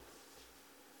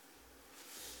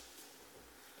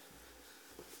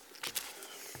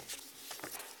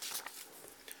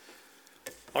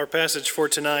Our passage for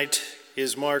tonight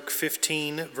is Mark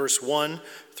 15, verse 1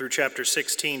 through chapter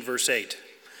 16, verse 8.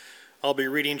 I'll be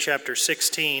reading chapter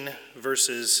 16,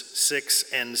 verses 6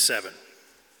 and 7.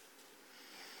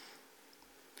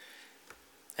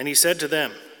 And he said to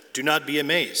them, "Do not be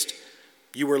amazed.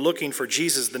 You were looking for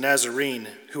Jesus the Nazarene,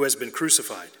 who has been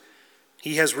crucified.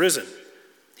 He has risen.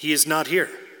 He is not here.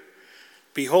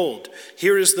 Behold,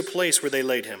 here is the place where they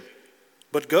laid him.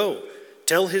 But go,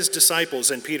 tell his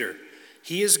disciples and Peter,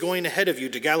 he is going ahead of you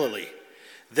to Galilee.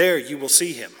 There you will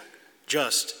see him,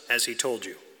 just as he told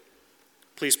you."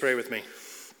 Please pray with me.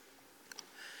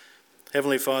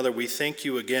 Heavenly Father, we thank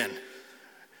you again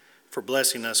for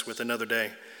blessing us with another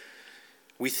day.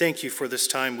 We thank you for this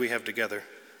time we have together.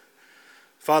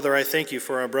 Father, I thank you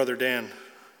for our brother Dan.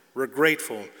 We're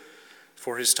grateful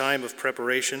for his time of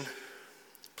preparation.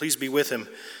 Please be with him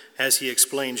as he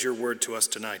explains your word to us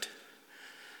tonight.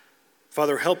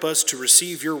 Father, help us to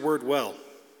receive your word well.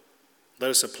 Let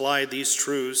us apply these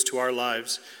truths to our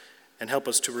lives and help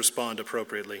us to respond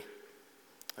appropriately.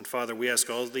 And Father, we ask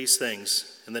all these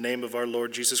things in the name of our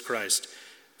Lord Jesus Christ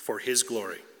for his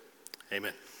glory.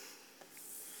 Amen.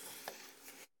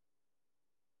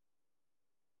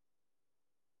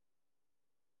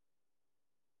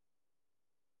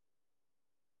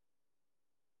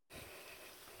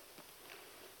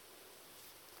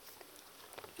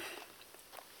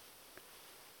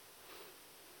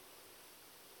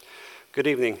 Good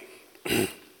evening.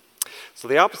 So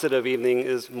the opposite of evening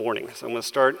is morning. So I'm going to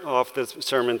start off this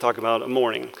sermon talking about a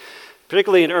morning.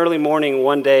 Particularly an early morning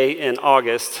one day in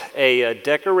August, a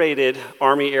decorated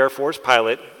Army Air Force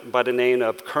pilot by the name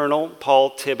of Colonel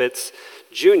Paul Tibbets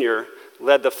Jr.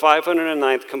 led the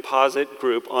 509th Composite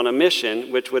Group on a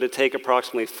mission which would take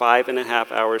approximately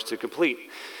 5.5 hours to complete.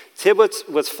 Tibbets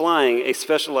was flying a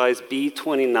specialized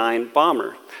B-29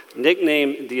 bomber,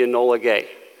 nicknamed the Enola Gay.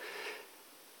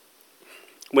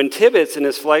 When Tibbets and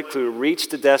his flight crew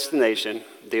reached the destination,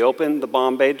 they opened the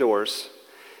bomb bay doors,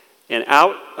 and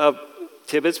out of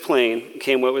Tibbets' plane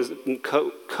came what was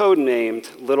codenamed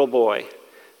Little Boy,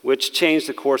 which changed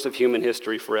the course of human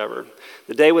history forever.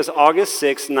 The day was August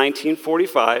 6,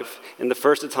 1945, and the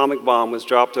first atomic bomb was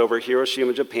dropped over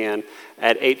Hiroshima, Japan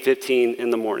at 8:15 in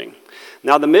the morning.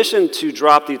 Now, the mission to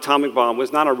drop the atomic bomb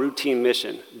was not a routine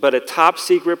mission, but a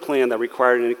top-secret plan that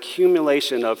required an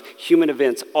accumulation of human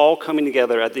events all coming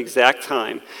together at the exact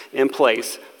time and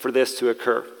place for this to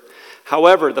occur.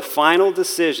 However, the final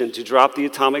decision to drop the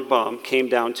atomic bomb came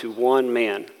down to one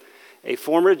man, a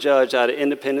former judge out of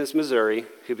Independence, Missouri,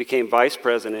 who became vice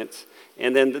president,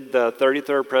 and then the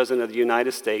 33rd president of the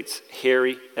United States,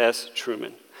 Harry S.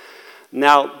 Truman.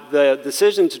 Now, the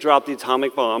decision to drop the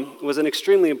atomic bomb was an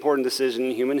extremely important decision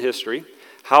in human history.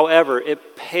 However,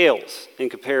 it pales in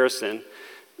comparison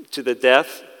to the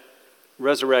death,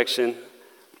 resurrection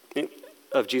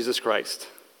of Jesus Christ.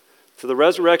 So the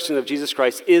resurrection of Jesus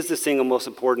Christ is the single most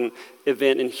important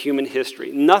event in human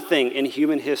history. Nothing in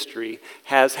human history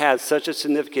has had such a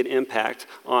significant impact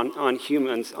on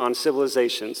humans, on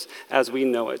civilizations, as we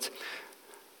know it.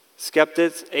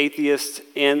 Skeptics, atheists,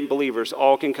 and believers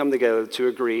all can come together to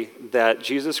agree that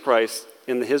Jesus Christ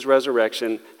and his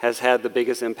resurrection has had the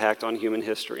biggest impact on human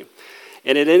history.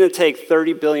 And it didn't take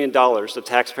 $30 billion of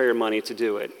taxpayer money to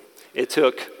do it. It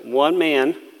took one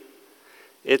man,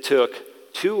 it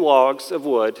took 2 logs of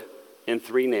wood, and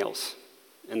 3 nails,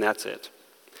 and that's it.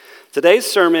 Today's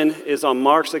sermon is on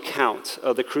Mark's account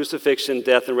of the crucifixion,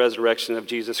 death, and resurrection of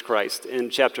Jesus Christ in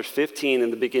chapter 15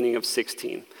 and the beginning of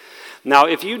 16. Now,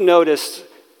 if you notice,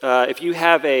 if you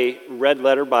have a red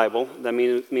letter Bible, that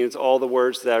means all the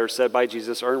words that are said by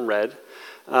Jesus are in red,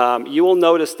 you will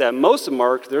notice that most of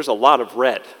Mark, there's a lot of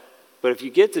red. But if you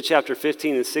get to chapter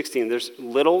 15 and 16, there's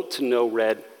little to no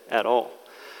red at all.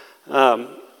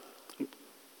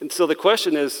 And so the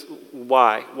question is,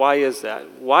 why? Why is that?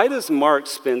 Why does Mark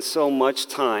spend so much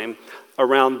time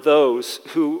around those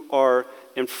who are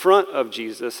in front of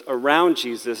Jesus, around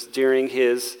Jesus during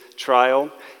his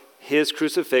trial, his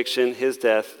crucifixion, his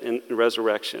death, and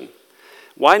resurrection?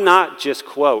 Why not just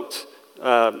quote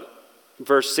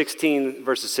verse 16,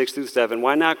 verses 6 through 7?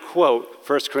 Why not quote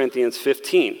 1 Corinthians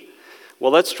 15?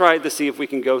 Well, let's try to see if we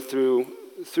can go through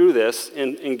this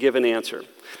and give an answer.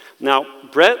 Now,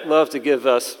 Brett loves to give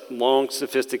us long,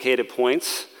 sophisticated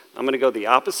points. I'm going to go the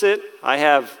opposite. I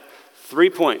have 3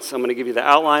 points. I'm going to give you the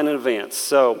outline in advance.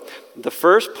 So the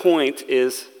first point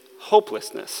is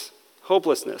hopelessness.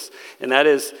 Hopelessness. And that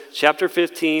is chapter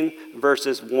 15,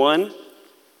 verses 1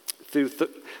 through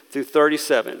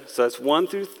 37. So that's 1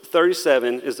 through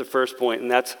 37 is the first point,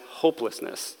 and that's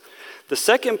hopelessness. The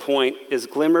second point is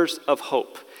glimmers of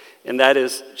hope. And that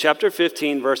is chapter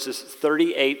 15, verses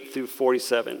 38 through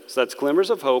 47. So that's Glimmers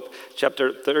of Hope,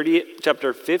 chapter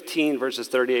 15, verses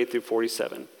 38 through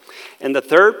 47. And the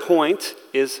third point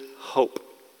is hope.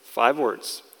 5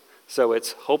 words. So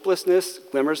it's hopelessness,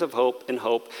 glimmers of hope,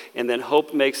 and then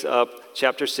hope makes up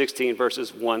chapter 16,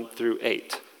 verses 1 through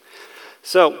 8.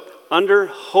 So under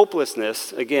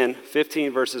hopelessness, again,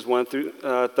 15 verses 1 through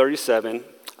 37,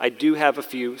 I do have a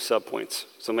few subpoints.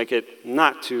 So make it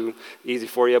not too easy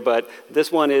for you, but this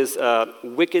one is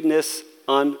wickedness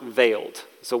unveiled.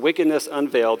 So wickedness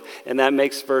unveiled, and that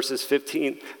makes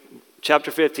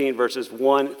chapter 15, verses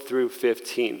 1 through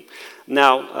 15.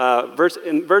 Now,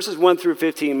 in verses 1 through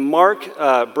 15,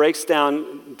 Mark breaks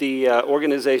down the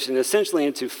organization essentially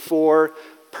into 4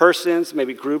 persons,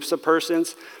 maybe groups of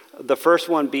persons. The first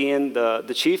one being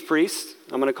the chief priests,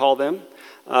 I'm going to call them.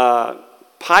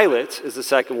 Pilate is the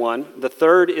second one. The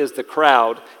third is the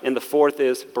crowd, and the fourth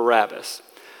is Barabbas.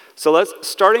 So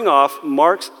starting off,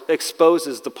 Mark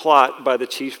exposes the plot by the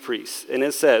chief priests, and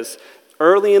it says,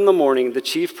 early in the morning, the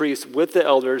chief priests with the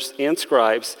elders and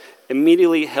scribes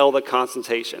immediately held a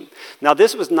consultation. Now,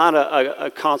 this was not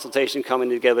a consultation coming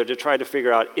together to try to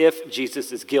figure out if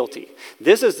Jesus is guilty.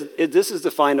 This is to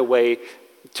find a way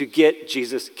to get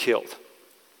Jesus killed.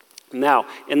 Now,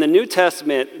 in the New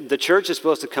Testament, the church is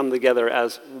supposed to come together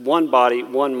as one body,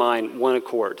 one mind, one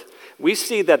accord. We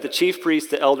see that the chief priests,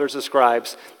 the elders, the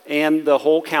scribes, and the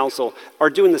whole council are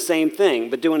doing the same thing,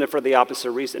 but doing it for the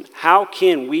opposite reason. How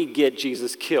can we get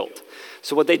Jesus killed?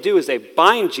 So what they do is they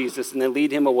bind Jesus and they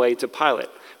lead him away to Pilate.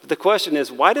 But the question is,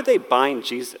 why did they bind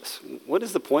Jesus? What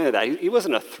is the point of that? He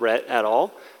wasn't a threat at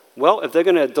all. Well, if they're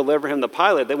going to deliver him to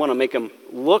Pilate, they want to make him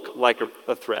look like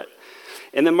a threat.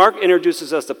 And then Mark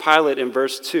introduces us to Pilate in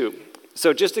verse 2.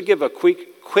 So just to give a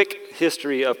quick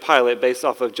history of Pilate based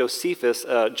off of Josephus,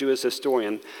 a Jewish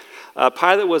historian,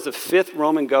 Pilate was the 5th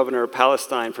Roman governor of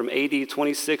Palestine from AD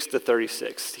 26 to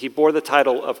 36. He bore the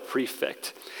title of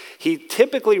prefect. He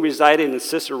typically resided in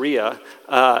Caesarea,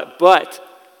 but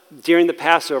during the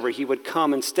Passover, he would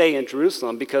come and stay in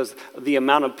Jerusalem because of the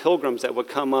amount of pilgrims that would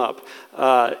come up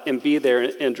and be there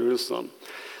in Jerusalem.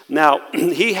 Now,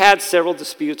 he had several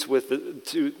disputes with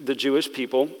the Jewish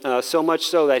people, so much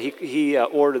so that he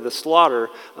ordered the slaughter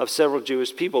of several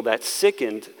Jewish people that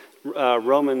sickened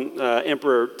Roman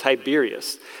Emperor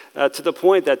Tiberius, to the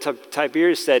point that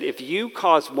Tiberius said, if you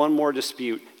cause one more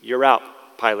dispute, you're out,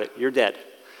 Pilate, you're dead.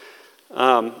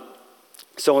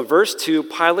 So in verse 2,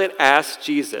 Pilate asked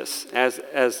Jesus, as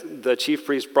the chief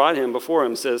priest brought him before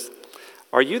him, says,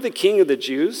 are you the king of the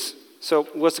Jews? So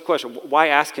what's the question? Why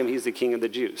ask him he's the king of the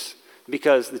Jews?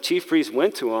 Because the chief priest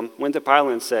went to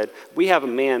Pilate and said, we have a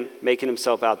man making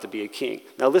himself out to be a king.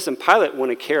 Now listen, Pilate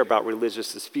wouldn't care about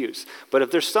religious disputes, but if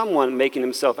there's someone making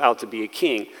himself out to be a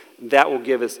king, that will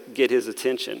get his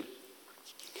attention.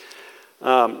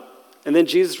 And then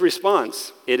Jesus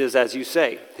responds, it is as you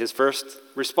say, his first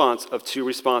response of 2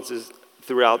 responses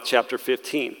throughout chapter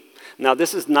 15. Now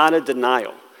this is not a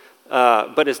denial,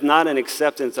 but it's not an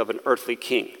acceptance of an earthly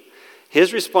king.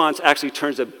 His response actually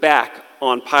turns it back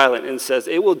on Pilate and says,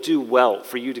 it will do well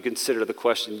for you to consider the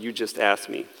question you just asked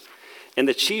me. And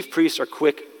the chief priests are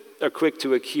quick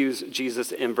to accuse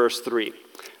Jesus in verse 3.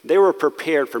 They were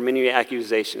prepared for many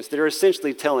accusations. They're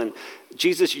essentially telling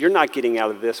Jesus, you're not getting out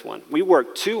of this one. We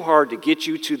worked too hard to get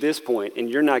you to this point, and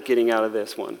you're not getting out of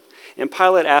this one. And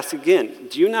Pilate asks again,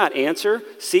 do you not answer?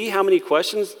 See how many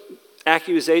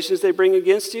accusations they bring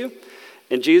against you?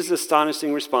 And Jesus'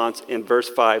 astonishing response in verse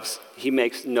 5, he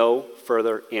makes no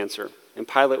further answer. And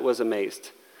Pilate was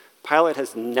amazed. Pilate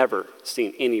has never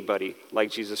seen anybody like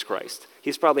Jesus Christ.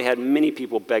 He's probably had many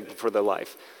people beg for their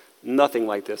life. Nothing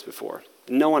like this before.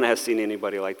 No one has seen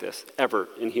anybody like this ever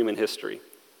in human history.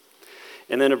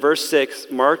 And then in verse 6,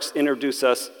 Mark introduces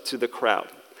us to the crowd.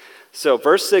 So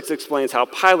verse 6 explains how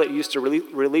Pilate used to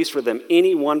release for them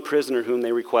any one prisoner whom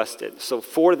they requested. So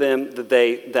for them,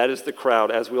 that is the crowd,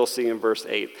 as we'll see in verse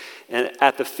 8. And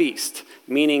at the feast,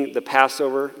 meaning the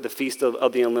Passover, the feast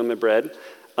of the unleavened bread.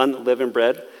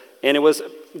 And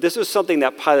this was something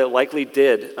that Pilate likely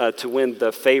did to win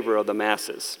the favor of the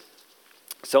masses.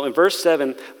 So in verse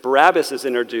 7, Barabbas is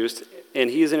introduced, and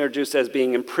he is introduced as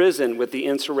being in prison with the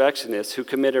insurrectionists who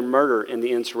committed murder in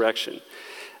the insurrection.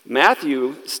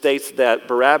 Matthew states that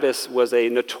Barabbas was a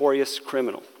notorious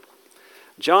criminal.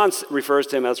 John refers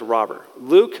to him as a robber.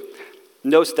 Luke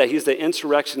notes that he's the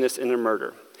insurrectionist in a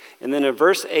murder. And then in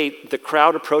verse 8, the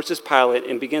crowd approaches Pilate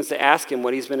and begins to ask him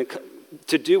what he's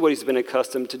been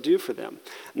accustomed to do for them.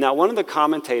 Now, one of the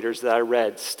commentators that I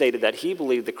read stated that he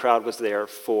believed the crowd was there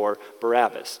for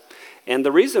Barabbas. And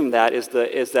the reason that is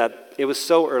that it was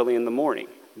so early in the morning.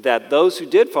 that those who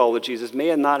did follow Jesus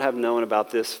may not have known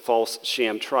about this false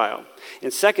sham trial.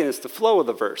 And second is the flow of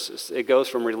the verses. It goes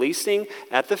from releasing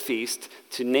at the feast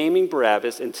to naming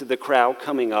Barabbas and to the crowd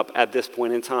coming up at this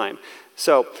point in time.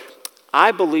 So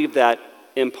I believe that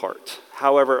in part.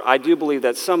 However, I do believe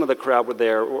that some of the crowd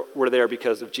were there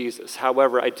because of Jesus.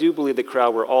 However, I do believe the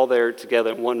crowd were all there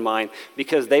together in one mind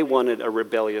because they wanted a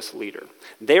rebellious leader.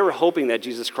 They were hoping that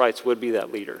Jesus Christ would be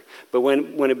that leader. But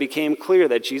when it became clear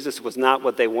that Jesus was not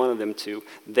what they wanted him to,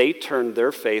 they turned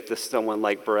their faith to someone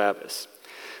like Barabbas.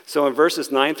 So in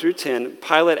verses 9 through 10,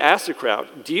 Pilate asked the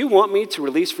crowd, "Do you want me to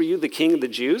release for you the king of the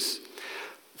Jews?"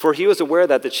 For he was aware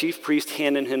that the chief priest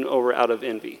handed him over out of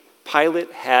envy.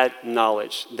 Pilate had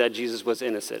knowledge that Jesus was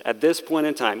innocent. At this point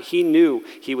in time, he knew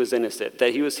he was innocent,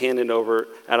 that he was handed over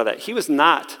out of that. He was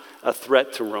not a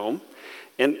threat to Rome,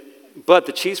 but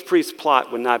the chief priest's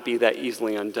plot would not be that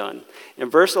easily undone. In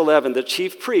verse 11, the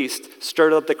chief priest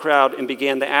stirred up the crowd and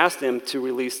began to ask him to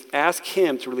release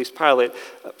Pilate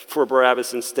for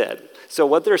Barabbas instead. So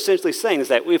what they're essentially saying is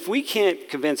that if we can't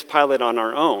convince Pilate on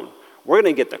our own, we're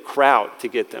going to get the crowd to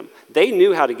get them. They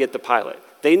knew how to get to Pilate.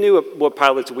 They knew what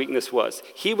Pilate's weakness was.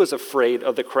 He was afraid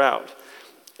of the crowd.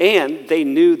 And they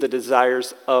knew the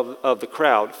desires of the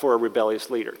crowd for a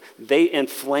rebellious leader. They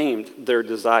inflamed their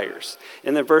desires.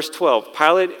 And then verse 12,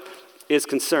 Pilate is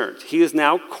concerned. He is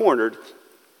now cornered.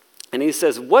 And he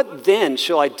says, "What then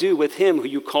shall I do with him who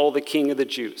you call the King of the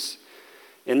Jews?"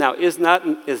 And now, is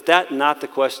that not the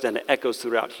question that echoes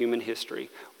throughout human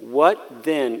history? What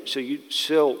then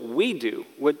shall we do?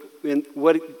 What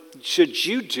should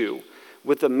you do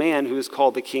with the man who is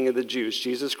called the King of the Jews,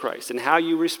 Jesus Christ? And how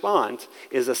you respond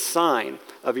is a sign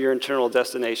of your eternal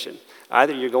destination.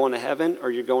 Either you're going to heaven or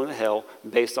you're going to hell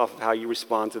based off of how you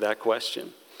respond to that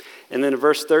question. And then in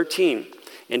verse 13,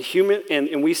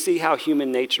 and we see how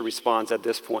human nature responds at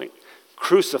this point.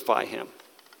 Crucify him.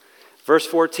 Verse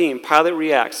 14, Pilate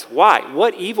reacts. Why?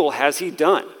 What evil has he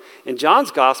done? In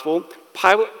John's gospel,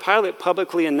 Pilate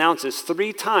publicly announces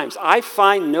 3 times, "I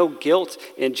find no guilt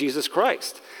in Jesus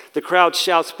Christ." The crowd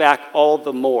shouts back all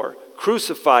the more,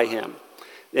 "Crucify him."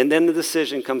 And then the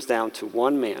decision comes down to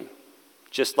one man.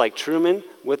 Just like Truman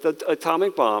with the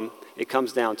atomic bomb, it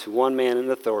comes down to one man in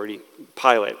authority,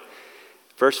 Pilate.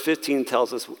 Verse 15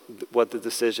 tells us what the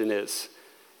decision is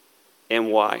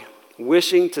and why.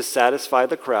 Wishing to satisfy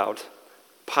the crowd,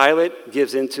 Pilate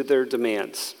gives in to their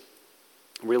demands,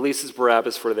 releases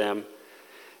Barabbas for them,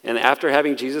 and after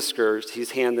having Jesus scourged,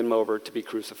 he's handed him over to be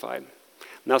crucified.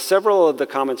 Now, several of the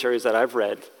commentaries that I've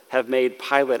read have made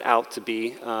Pilate out to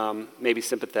be maybe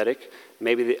sympathetic,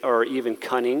 or even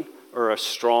cunning, or a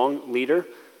strong leader.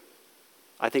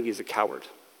 I think he's a coward.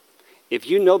 If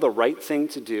you know the right thing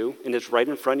to do and it's right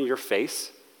in front of your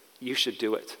face, you should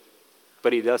do it.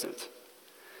 But he doesn't.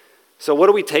 So what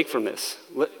do we take from this?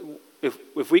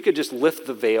 If we could just lift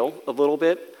the veil a little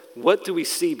bit, what do we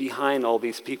see behind all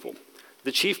these people?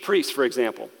 The chief priests, for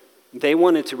example, they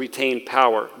wanted to retain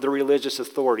power, the religious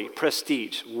authority,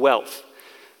 prestige, wealth.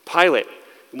 Pilate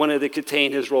wanted to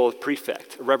contain his role as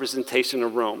prefect, a representation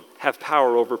of Rome, have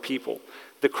power over people.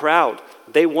 The crowd,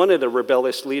 they wanted a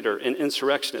rebellious leader, an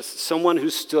insurrectionist, someone who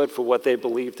stood for what they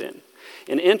believed in.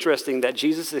 And interesting that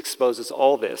Jesus exposes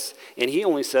all this, and he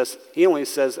only says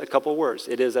a couple words.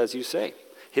 It is as you say.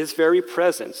 His very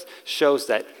presence shows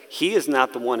that he is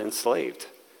not the one enslaved.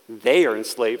 They are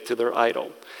enslaved to their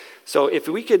idol. So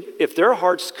if their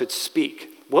hearts could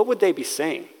speak, what would they be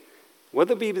saying? What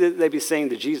would they be saying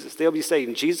to Jesus? They'll be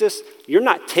saying, "Jesus, you're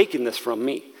not taking this from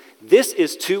me. This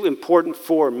is too important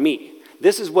for me.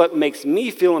 This is what makes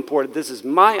me feel important. This is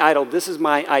my idol. This is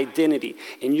my identity.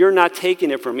 And you're not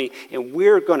taking it from me, and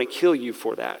we're going to kill you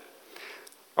for that."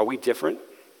 Are we different?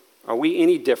 Are we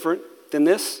any different than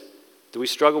this? Do we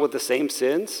struggle with the same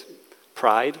sins?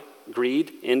 Pride,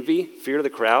 greed, envy, fear of the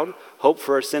crowd, hope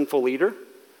for a sinful leader?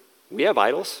 We have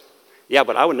idols. Yeah,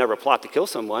 but I would never plot to kill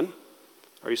someone.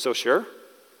 Are you so sure?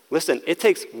 Listen, it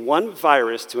takes one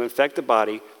virus to infect the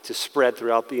body to spread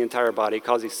throughout the entire body,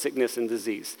 causing sickness and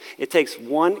disease. It takes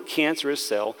one cancerous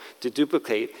cell to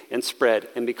duplicate and spread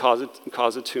and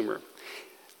cause a tumor.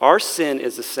 Our sin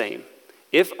is the same.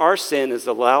 If our sin is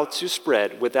allowed to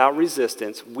spread without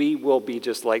resistance, we will be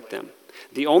just like them.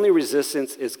 The only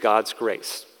resistance is God's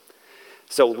grace.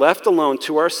 So left alone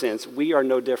to our sins, we are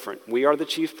no different. We are the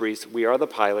chief priest, we are the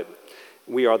Pilate,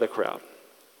 we are the crowd.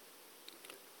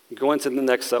 Go into the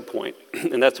next subpoint,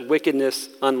 and that's wickedness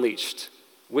unleashed.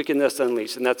 Wickedness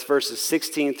unleashed, and that's verses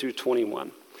 16 through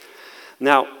 21.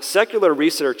 Now, secular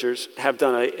researchers have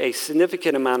done a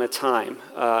significant amount of time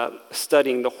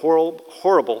studying the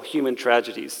horrible human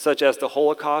tragedies, such as the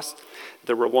Holocaust,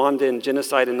 the Rwandan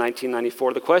genocide in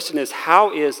 1994. The question is,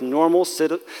 how is normal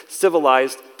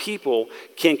civilized people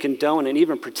can condone and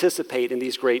even participate in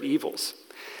these great evils?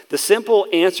 The simple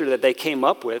answer that they came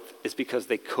up with is because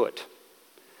they could.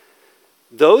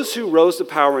 Those who rose to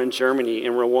power in Germany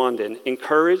and Rwanda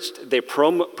encouraged, they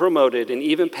promoted, and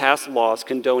even passed laws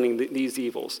condoning these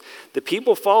evils. The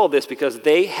people followed this because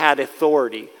they had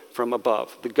authority from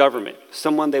above, the government,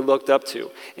 someone they looked up to.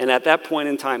 And at that point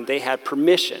in time, they had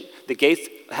permission. The gates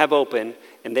have opened,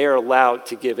 and they are allowed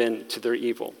to give in to their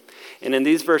evil. And in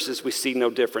these verses, we see no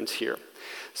difference here.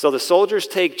 So the soldiers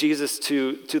take Jesus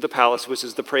to the palace, which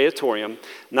is the Praetorium.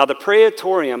 Now, the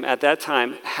Praetorium at that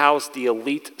time housed the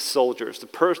elite soldiers,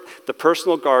 the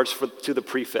personal guards to the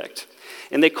prefect.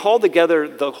 And they called together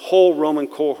the whole Roman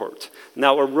cohort.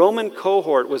 Now, a Roman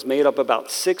cohort was made up of about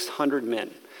 600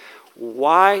 men.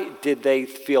 Why did they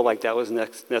feel like that was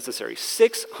necessary?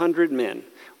 600 men.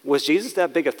 Was Jesus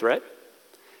that big a threat?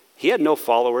 He had no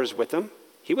followers with him.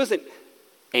 He wasn't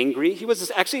angry. He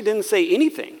actually didn't say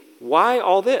anything. Why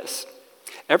all this?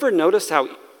 Ever notice how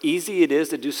easy it is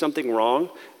to do something wrong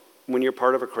when you're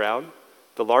part of a crowd?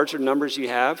 The larger numbers you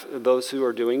have, those who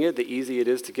are doing it, the easier it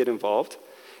is to get involved.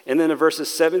 And then in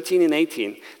verses 17 and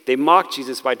 18, they mocked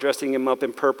Jesus by dressing him up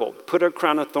in purple, put a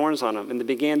crown of thorns on him, and they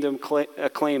began to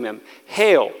acclaim him.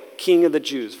 Hail, King of the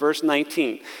Jews. Verse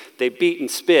 19, they beat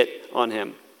and spit on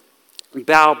him,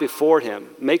 bow before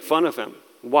him, make fun of him.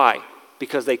 Why?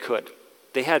 Because they could.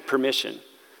 They had permission.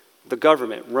 The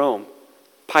government, Rome,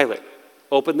 Pilate,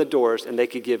 opened the doors and they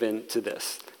could give in to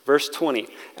this. Verse 20,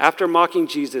 after mocking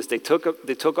Jesus, they took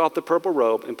off the purple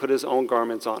robe and put his own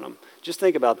garments on him. Just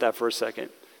think about that for a second.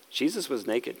 Jesus was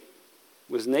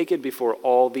naked before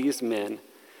all these men,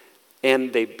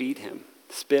 and they beat him,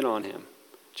 spit on him.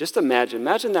 Just imagine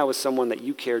that was someone that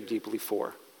you cared deeply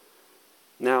for.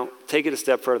 Now, take it a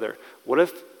step further. What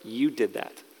if you did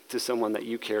that to someone that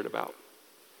you cared about?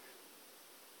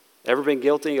 Ever been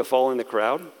guilty of following the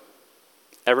crowd?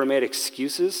 Ever made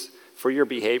excuses for your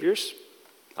behaviors?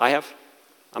 I have.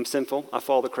 I'm sinful. I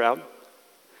follow the crowd.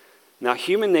 Now,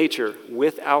 human nature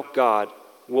without God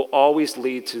will always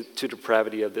lead to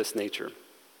depravity of this nature.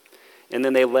 And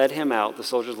then they led him out, the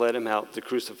soldiers led him out to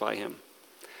crucify him.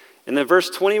 And then verse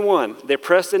 21, they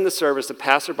pressed into service a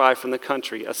passerby from the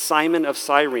country, a Simon of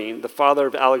Cyrene, the father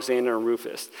of Alexander and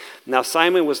Rufus. Now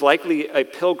Simon was likely a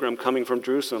pilgrim coming from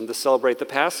Jerusalem to celebrate the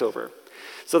Passover.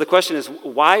 So the question is,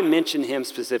 why mention him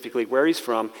specifically, where he's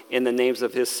from, in the names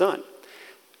of his son?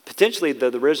 Potentially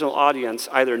the original audience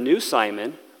either knew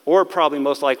Simon or probably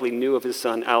most likely knew of his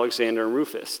son Alexander and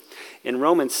Rufus. In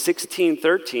Romans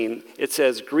 16:13, it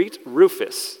says, greet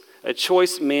Rufus, a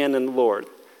choice man in the Lord.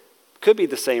 Could be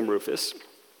the same Rufus.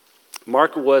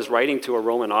 Mark was writing to a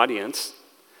Roman audience.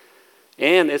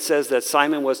 And it says that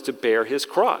Simon was to bear his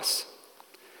cross.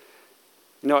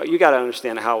 You know, you got to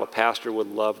understand how a pastor would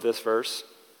love this verse.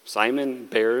 Simon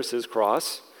bears his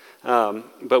cross.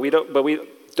 But we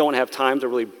don't have time to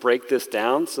really break this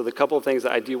down. So the couple of things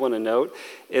that I do want to note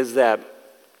is that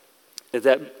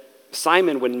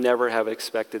Simon would never have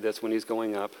expected this when he's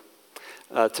going up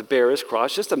to bear his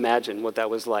cross. Just imagine what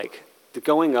that was like.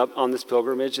 Going up on this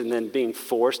pilgrimage and then being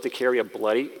forced to carry a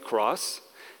bloody cross.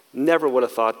 Never would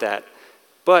have thought that.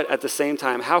 But at the same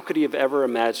time, how could he have ever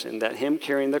imagined that him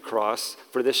carrying the cross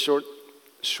for this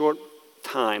short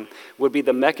time would be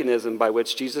the mechanism by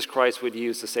which Jesus Christ would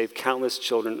use to save countless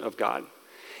children of God?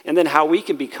 And then how we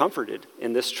can be comforted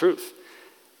in this truth.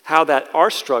 How that our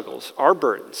struggles, our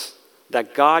burdens,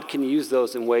 that God can use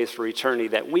those in ways for eternity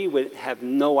that we would have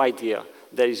no idea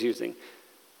that he's using.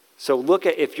 So look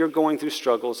at, if you're going through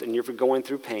struggles and you're going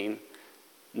through pain,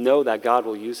 know that God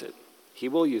will use it. He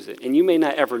will use it. And you may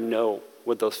not ever know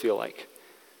what those feel like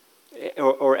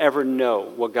or ever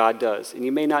know what God does. And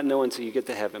you may not know until you get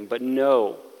to heaven, but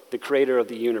know the creator of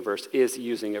the universe is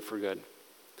using it for good.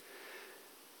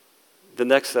 The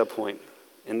next subpoint,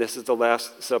 and this is the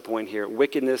last subpoint here,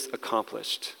 wickedness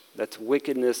accomplished. That's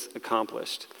wickedness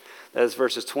accomplished. That is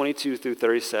verses 22 through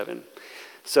 37.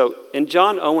 So in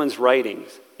John Owen's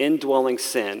writings, Indwelling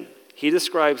Sin, he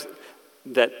describes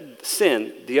that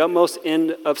sin, the utmost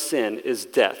end of sin, is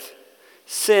death.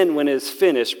 Sin, when it is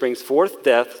finished, brings forth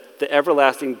death, the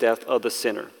everlasting death of the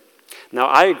sinner. Now,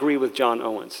 I agree with John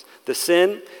Owens.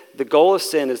 The goal of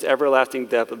sin is everlasting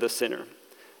death of the sinner.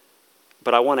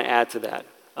 But I want to add to that.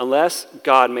 Unless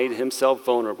God made himself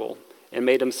vulnerable and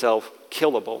made himself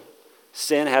killable,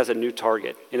 sin has a new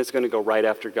target, and it's going to go right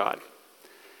after God.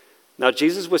 Now,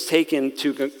 Jesus was taken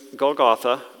to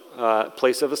Golgotha,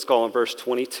 place of a skull in verse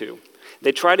 22.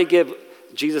 They try to give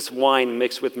Jesus wine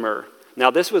mixed with myrrh.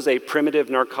 Now, this was a primitive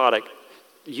narcotic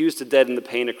used to deaden the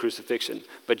pain of crucifixion,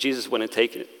 but Jesus wouldn't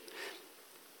take it.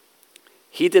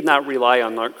 He did not rely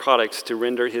on narcotics to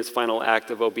render his final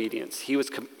act of obedience. He was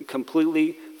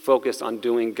completely focused on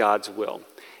doing God's will.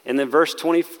 And then verse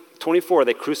 24,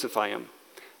 they crucify him.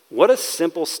 What a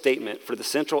simple statement for the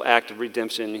central act of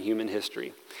redemption in human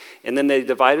history. And then they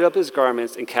divided up his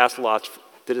garments and cast lots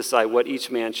to decide what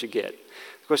each man should get.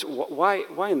 Of course,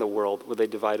 why in the world would they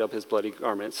divide up his bloody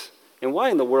garments? And why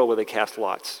in the world would they cast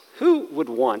lots? Who would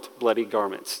want bloody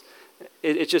garments?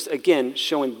 It's just, again,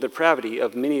 showing the depravity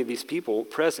of many of these people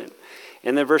present.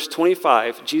 And then verse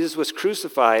 25, Jesus was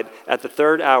crucified at the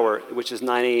third hour, which is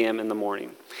 9 a.m. in the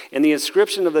morning. And the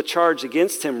inscription of the charge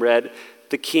against him read,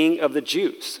 "The King of the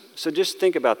Jews." So just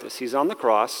think about this. He's on the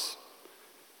cross,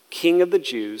 King of the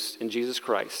Jews in Jesus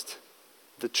Christ.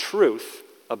 The truth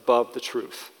above the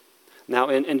truth. Now,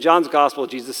 in John's gospel,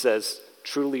 Jesus says,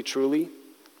 "Truly, truly."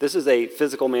 This is a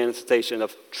physical manifestation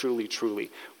of "truly,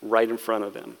 truly," right in front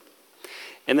of them.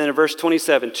 And then in verse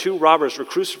 27, 2 robbers were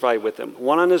crucified with him,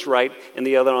 one on his right and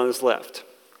the other on his left.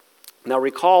 Now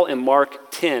recall in Mark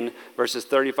 10, verses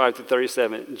 35 to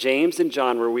 37, James and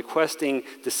John were requesting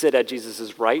to sit at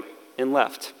Jesus' right and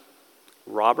left.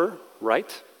 Robber,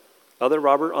 right, other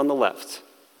robber on the left.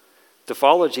 To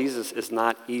follow Jesus is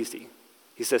not easy.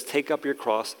 He says, "Take up your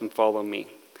cross and follow me."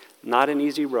 Not an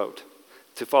easy road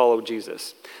to follow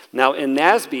Jesus. Now in the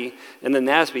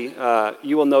NASB,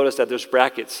 you will notice that there's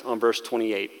brackets on verse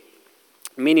 28,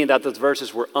 meaning that those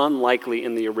verses were unlikely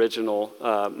in the original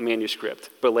manuscript,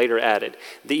 but later added.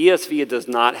 The ESV does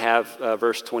not have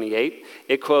verse 28.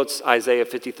 It quotes Isaiah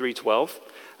 53:12,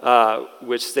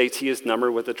 which states he is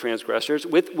numbered with the transgressors,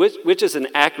 which is an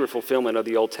accurate fulfillment of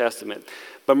the Old Testament.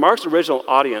 But Mark's original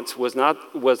audience was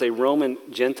a Roman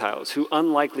Gentiles who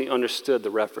unlikely understood the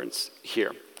reference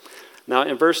here. Now,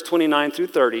 in verse 29 through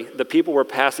 30, the people were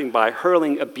passing by,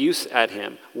 hurling abuse at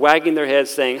him, wagging their heads,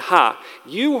 saying, "Ha,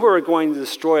 you who are going to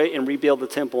destroy and rebuild the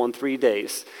temple in 3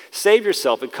 days, save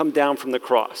yourself and come down from the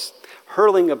cross."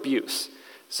 Hurling abuse.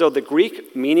 So the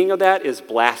Greek meaning of that is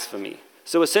blasphemy.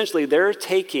 So essentially, they're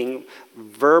taking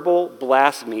verbal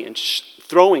blasphemy and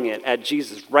throwing it at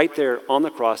Jesus right there on the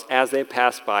cross as they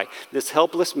pass by. This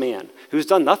helpless man who's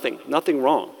done nothing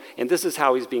wrong. And this is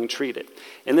how he's being treated.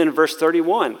 And then in verse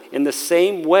 31, in the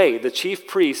same way, the chief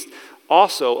priests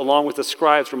also, along with the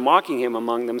scribes, were mocking him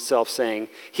among themselves, saying,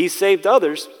 "He saved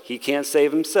others, he can't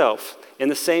save himself." In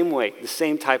the same way, the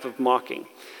same type of mocking.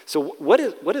 So what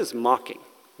is mocking?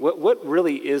 What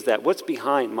really is that? What's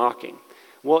behind mocking?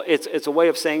 Well, it's a way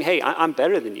of saying, hey, I'm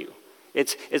better than you.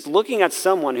 It's looking at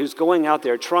someone who's going out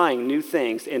there trying new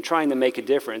things and trying to make a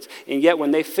difference, and yet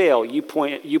when they fail, you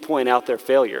point out their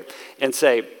failure and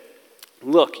say,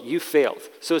 "Look, you failed."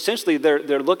 So essentially,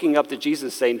 they're looking up to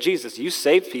Jesus, saying, "Jesus, you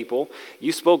saved people,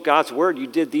 you spoke God's word, you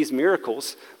did these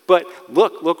miracles, but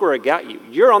look where it got you.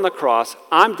 You're on the cross,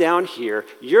 I'm down here,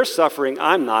 you're suffering,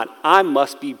 I'm not. I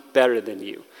must be better than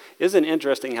you." Isn't it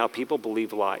interesting how people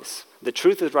believe lies? The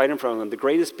truth is right in front of them. The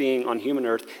greatest being on human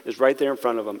earth is right there in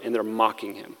front of them, and they're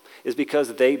mocking him. It's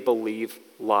because they believe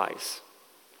lies.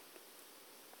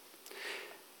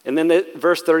 And then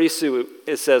verse 32,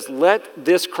 it says, "Let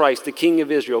this Christ, the King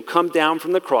of Israel, come down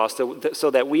from the cross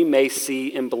so that we may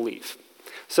see and believe."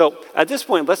 So at this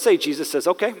point, let's say Jesus says,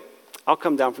 "Okay, I'll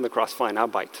come down from the cross. Fine, I'll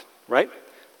bite." Right?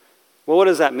 Well, what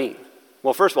does that mean?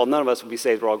 Well, first of all, none of us will be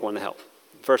saved. We're all going to hell.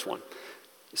 First one.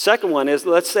 Second one is,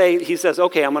 let's say he says,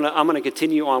 "Okay, I'm going to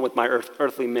continue on with my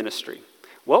earthly ministry."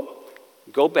 Well,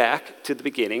 go back to the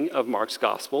beginning of Mark's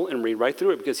gospel and read right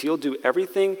through it, because he'll do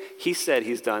everything he said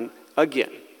he's done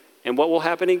again. And what will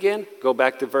happen again? Go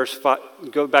back to verse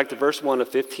 1 of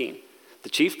 15. The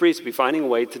chief priests will be finding a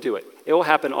way to do it. It will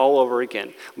happen all over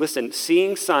again. Listen,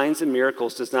 seeing signs and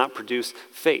miracles does not produce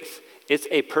faith. It's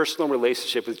a personal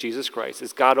relationship with Jesus Christ.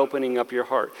 It's God opening up your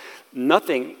heart.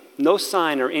 No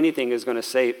sign or anything is going to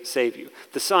save you.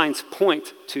 The signs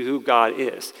point to who God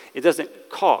is. It doesn't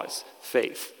cause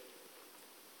faith.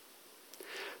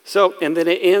 So, and then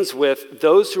it ends with,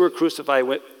 "Those who were crucified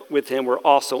with him were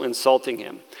also insulting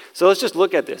him." So let's just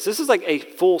look at this. This is like a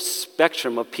full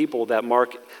spectrum of people that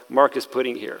Mark is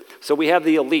putting here. So we have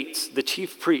the elites, the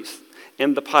chief priests,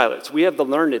 and the pilots. We have the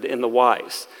learned and the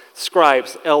wise,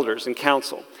 scribes, elders, and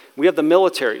council. We have the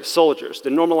military, soldiers, the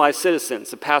normalized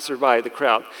citizens, the passerby, the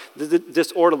crowd, the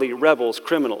disorderly rebels,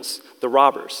 criminals, the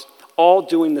robbers, all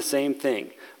doing the same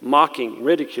thing, mocking,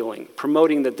 ridiculing,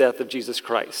 promoting the death of Jesus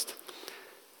Christ.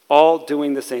 all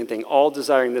doing the same thing, all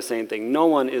desiring the same thing. No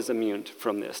one is immune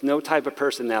from this. No type of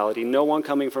personality, no one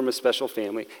coming from a special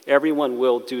family. Everyone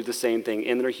will do the same thing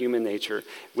in their human nature,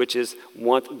 which is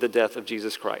want the death of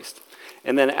Jesus Christ.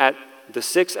 And then at the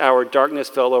 6th hour, darkness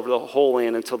fell over the whole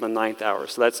land until the 9th hour.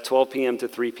 So that's 12 p.m. to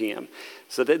 3 p.m.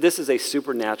 So this is a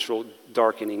supernatural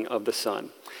darkening of the sun.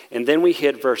 And then we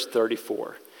hit verse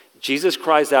 34. Jesus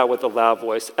cries out with a loud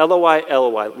voice, Eloi,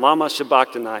 Eloi, lama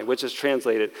sabachthani, which is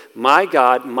translated, my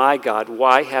God,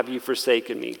 why have you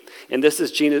forsaken me? And this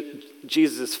is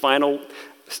Jesus' final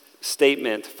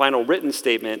statement, final written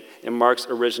statement in Mark's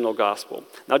original gospel.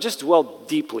 Now just dwell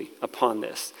deeply upon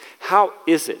this. How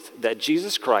is it that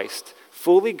Jesus Christ,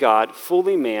 fully God,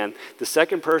 fully man, the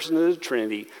second person of the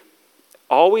Trinity,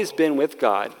 always been with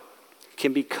God,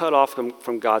 can be cut off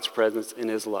from God's presence in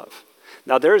his love?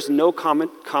 Now, there is no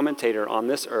commentator on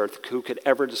this earth who could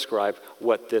ever describe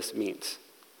what this means.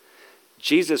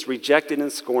 Jesus, rejected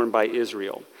and scorned by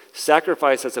Israel,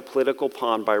 sacrificed as a political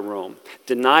pawn by Rome,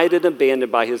 denied and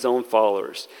abandoned by his own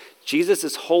followers. Jesus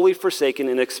is wholly forsaken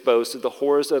and exposed to the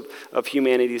horrors of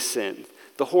humanity's sin.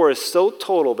 The horror is so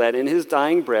total that in his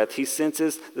dying breath, he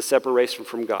senses the separation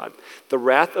from God. The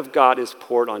wrath of God is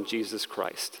poured on Jesus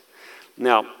Christ.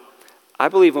 Now, I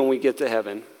believe when we get to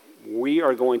heaven, we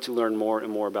are going to learn more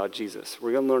and more about Jesus.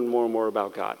 We're going to learn more and more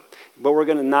about God. But we're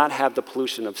going to not have the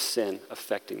pollution of sin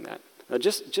affecting that. Now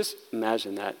just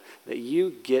imagine that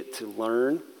you get to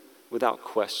learn without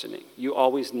questioning. You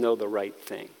always know the right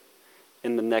thing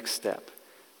in the next step.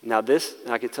 Now this,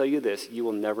 I can tell you this, you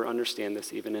will never understand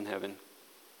this even in heaven,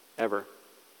 ever.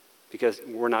 Because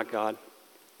we're not God,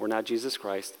 we're not Jesus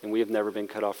Christ, and we have never been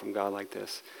cut off from God like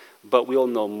this. But we'll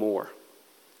know more,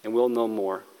 and we'll know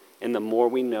more. And the more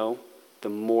we know, the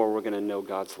more we're going to know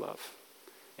God's love.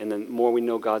 And the more we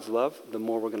know God's love, the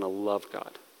more we're going to love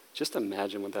God. Just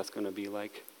imagine what that's going to be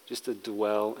like. Just to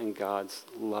dwell in God's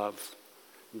love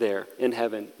there in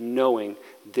heaven, knowing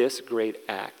this great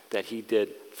act that he did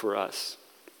for us.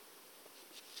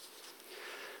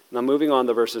 Now moving on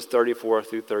to verses 34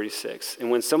 through 36.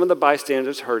 And when some of the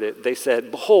bystanders heard it, they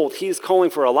said, behold, he is calling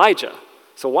for Elijah.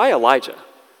 So why Elijah?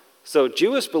 So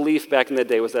Jewish belief back in the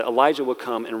day was that Elijah would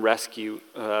come and rescue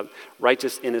a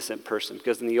righteous, innocent person.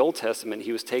 Because in the Old Testament,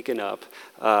 he was taken up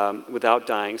without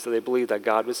dying, so they believed that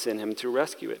God would send him to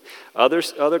rescue it.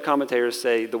 Other commentators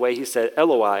say the way he said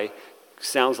Eloi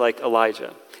sounds like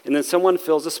Elijah. And then someone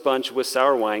fills a sponge with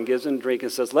sour wine, gives him a drink,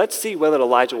 and says, let's see whether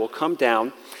Elijah will come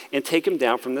down and take him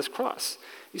down from this cross.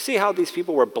 You see how these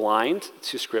people were blind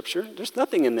to Scripture? There's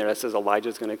nothing in there that says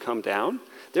Elijah's going to come down.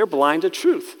 They're blind to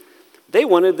truth. They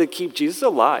wanted to keep Jesus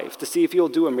alive to see if he'll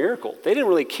do a miracle. They didn't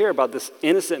really care about this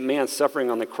innocent man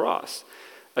suffering on the cross.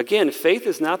 Again, faith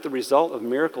is not the result of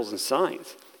miracles and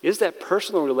signs. It is that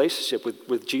personal relationship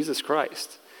with Jesus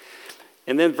Christ.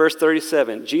 And then verse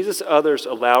 37, Jesus utters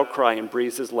a loud cry and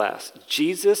breathes his last.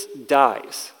 Jesus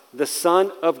dies. The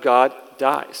Son of God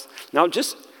dies. Now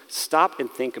just stop and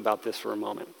think about this for a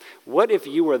moment. What if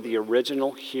you were the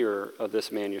original hearer of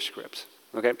this manuscript?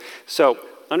 Okay, so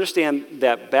understand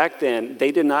that back then,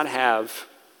 they did not have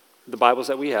the Bibles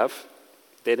that we have.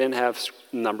 They didn't have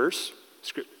numbers,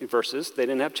 verses. They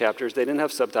didn't have chapters. They didn't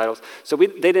have subtitles. So they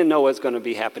didn't know what was going to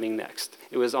be happening next.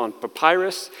 It was on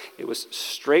papyrus. It was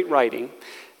straight writing.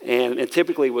 And it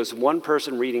typically was one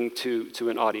person reading to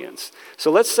an audience.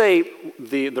 So let's say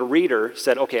the reader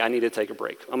said, okay, I need to take a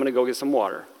break. I'm going to go get some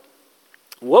water.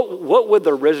 What would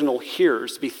the original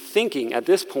hearers be thinking at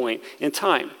this point in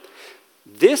time?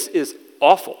 This is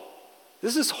awful.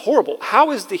 This is horrible.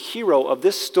 How is the hero of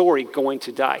this story going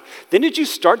to die? Then did you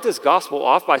start this gospel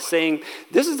off by saying,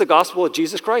 this is the gospel of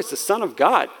Jesus Christ, the Son of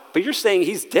God, but you're saying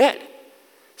he's dead.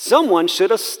 Someone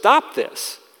should have stopped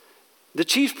this. The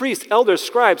chief priests, elders,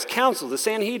 scribes, council, the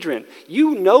Sanhedrin,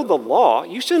 you know the law.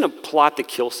 You shouldn't have plot to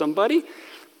kill somebody.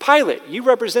 Pilate, you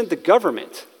represent the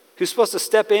government who's supposed to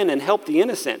step in and help the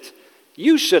innocent.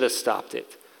 You should have stopped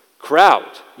it.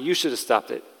 Crowd, you should have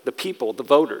stopped it. The people, the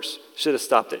voters, should have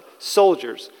stopped it.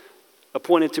 Soldiers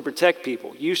appointed to protect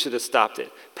people, you should have stopped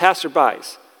it.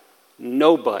 Passerbys,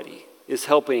 nobody is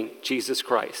helping Jesus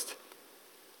Christ.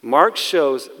 Mark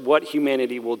shows what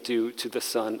humanity will do to the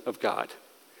Son of God.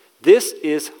 This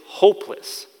is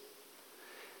hopeless.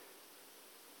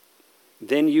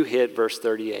 Then you hit verse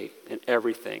 38, and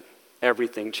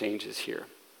everything changes here.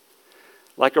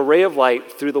 Like a ray of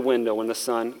light through the window when the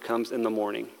sun comes in the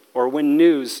morning, or when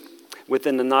news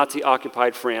within the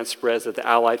Nazi-occupied France spreads that the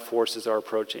Allied forces are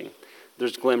approaching,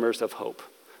 there's glimmers of hope.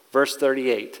 Verse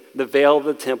 38, the veil of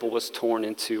the temple was torn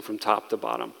in two from top to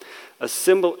bottom. A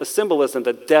symbolism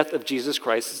that the death of Jesus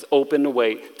Christ has opened a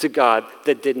way to God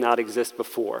that did not exist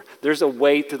before. There's a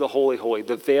way to the Holy Holy.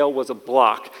 The veil was a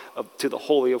block to the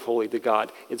Holy of Holy, to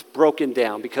God. It's broken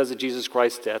down because of Jesus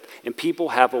Christ's death, and people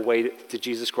have a way to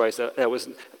Jesus Christ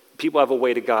people have a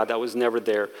way to God that was never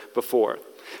there before.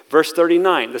 Verse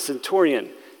 39, the centurion,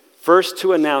 first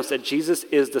to announce that Jesus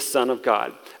is the Son of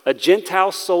God. A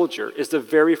Gentile soldier is the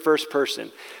very first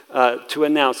person to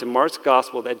announce in Mark's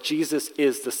gospel that Jesus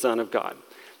is the Son of God.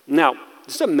 Now,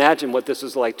 just imagine what this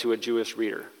was like to a Jewish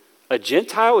reader. A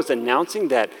Gentile is announcing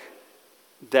that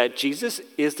Jesus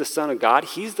is the Son of God.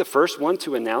 He's the first one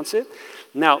to announce it.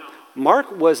 Now,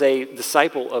 Mark was a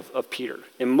disciple of Peter,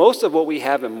 and most of what we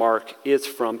have in Mark is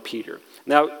from Peter.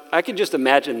 Now, I can just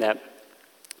imagine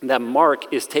that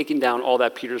Mark is taking down all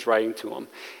that Peter's writing to him.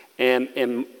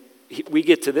 And we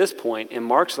get to this point, and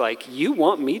Mark's like, you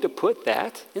want me to put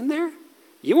that in there?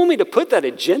 You want me to put that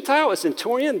a Gentile, a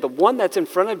centurion, the one that's in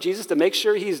front of Jesus to make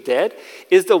sure he's dead,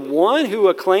 is the one who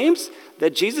acclaims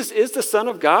that Jesus is the Son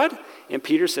of God? And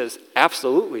Peter says,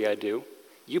 absolutely I do.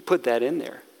 You put that in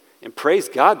there. And praise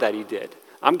God that he did.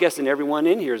 I'm guessing everyone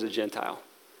in here is a Gentile.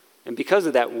 And because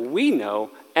of that, we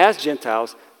know as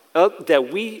Gentiles that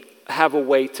we have a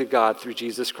way to God through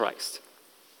Jesus Christ.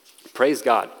 Praise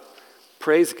God.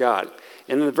 Praise God.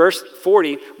 And in verse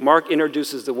 40, Mark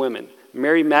introduces the women.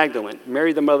 Mary Magdalene,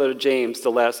 Mary the mother of James, the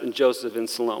Less, and Joseph and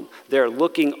Salome. They're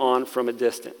looking on from a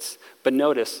distance. But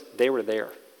notice, they were there.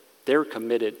 They were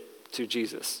committed to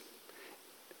Jesus.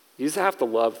 You just have to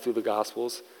love through the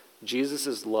Gospels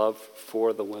Jesus' love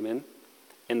for the women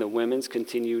and the women's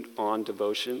continued on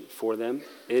devotion for them.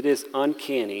 It is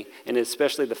uncanny, and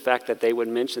especially the fact that they would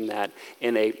mention that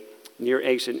in a near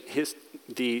ancient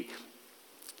the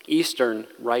Eastern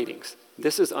writings.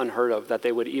 This is unheard of, that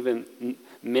they would even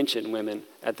mention women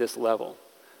at this level.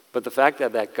 But the fact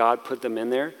that God put them in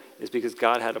there is because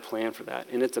God had a plan for that.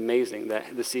 And it's amazing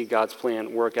to see God's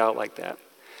plan work out like that.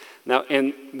 Now,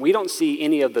 and we don't see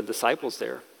any of the disciples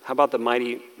there. How about the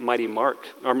mighty Mark,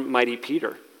 or mighty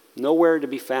Peter? Nowhere to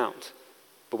be found.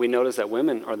 But we notice that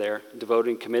women are there,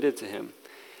 devoted and committed to him.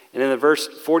 And in verse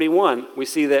 41, we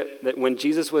see that when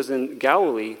Jesus was in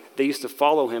Galilee, they used to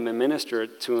follow him and minister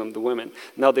to him, the women.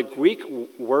 Now, the Greek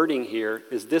wording here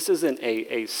is this isn't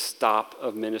a stop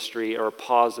of ministry or a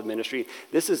pause of ministry.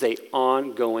 This is a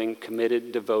ongoing,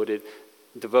 committed,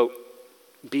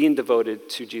 being devoted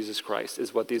to Jesus Christ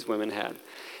is what these women had.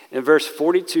 In verse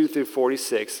 42 through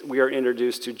 46, we are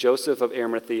introduced to Joseph of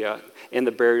Arimathea and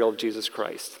the burial of Jesus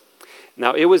Christ.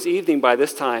 Now, it was evening by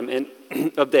this time and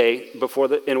it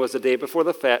was the day before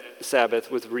the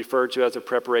Sabbath, was referred to as a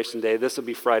preparation day. This will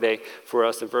be Friday for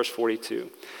us in verse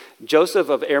 42. Joseph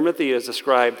of Arimathea is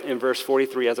described in verse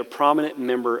 43 as a prominent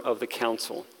member of the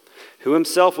council, who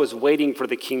himself was waiting for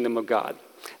the kingdom of God.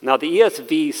 Now, the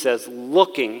ESV says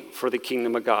looking for the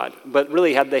kingdom of God, but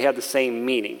really they had the same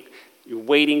meaning. You're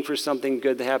waiting for something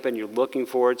good to happen. You're looking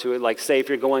forward to it. Like, say, if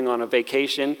you're going on a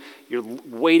vacation, you're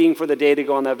waiting for the day to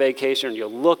go on that vacation, or you're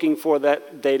looking for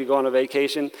that day to go on a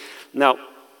vacation. Now,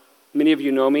 many of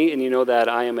you know me, and you know that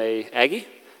I am a Aggie,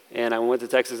 and I went to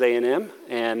Texas A&M,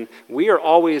 and we are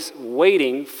always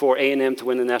waiting for A&M to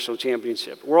win the national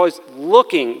championship. We're always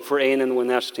looking for A&M to win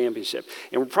the national championship,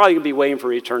 and we're probably going to be waiting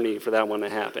for eternity for that one to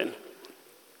happen.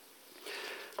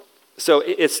 So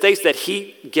it states that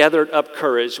he gathered up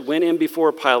courage, went in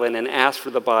before Pilate, and asked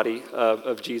for the body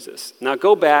of Jesus. Now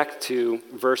go back to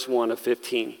verse 1 of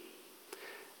 15.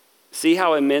 See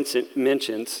how it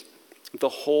mentions the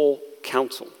whole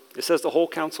council. It says the whole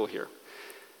council here.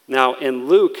 Now in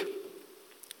Luke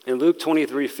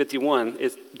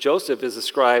 23:51, Joseph is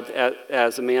described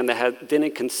as a man that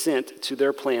didn't consent to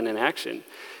their plan and action.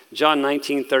 John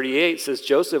 19:38 says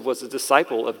Joseph was a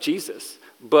disciple of Jesus,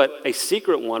 but a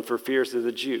secret one for fears of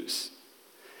the Jews.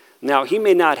 Now, he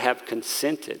may not have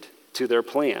consented to their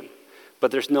plan, but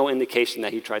there's no indication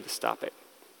that he tried to stop it.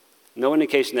 No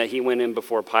indication that he went in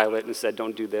before Pilate and said,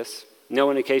 don't do this. No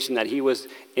indication that he was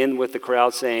in with the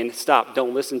crowd saying, stop,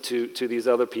 don't listen to these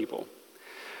other people.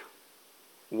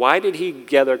 Why did he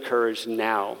gather courage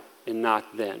now and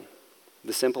not then?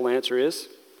 The simple answer is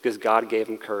because God gave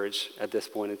him courage at this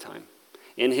point in time.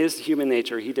 In his human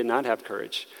nature, he did not have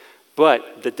courage.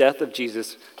 But the death of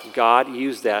Jesus, God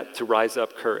used that to rise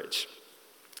up courage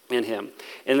in him.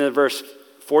 And in verse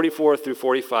 44 through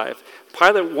 45,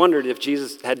 Pilate wondered if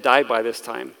Jesus had died by this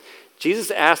time. Jesus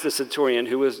asked the centurion,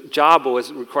 whose job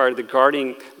was required to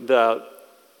guarding the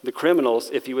criminals,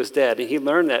 if he was dead. And he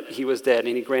learned that he was dead,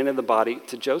 and he granted the body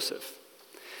to Joseph.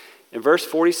 In verse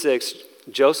 46,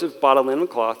 Joseph bought a linen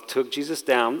cloth, took Jesus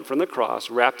down from the cross,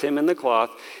 wrapped him in the cloth,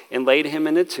 and laid him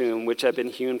in a tomb which had been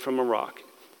hewn from a rock,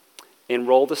 and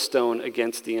rolled a stone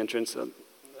against the entrance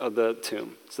of the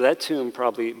tomb. So that tomb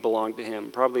probably belonged to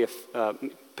him, probably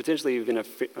potentially even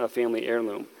a family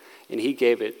heirloom, and he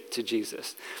gave it to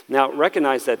Jesus. Now,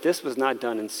 recognize that this was not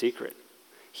done in secret.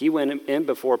 He went in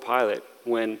before Pilate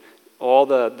when all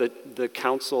the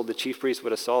council, the chief priests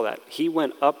would have saw that. He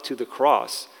went up to the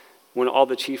cross when all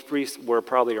the chief priests were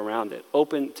probably around it,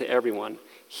 open to everyone.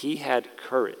 He had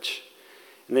courage.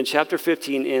 And then chapter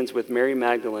 15 ends with Mary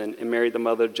Magdalene and Mary, the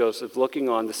mother of Joseph, looking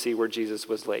on to see where Jesus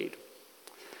was laid.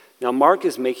 Now, Mark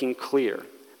is making clear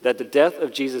that the death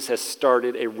of Jesus has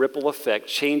started a ripple effect,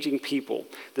 changing people.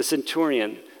 The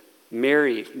centurion,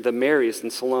 Mary, the Marys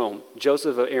and Salome,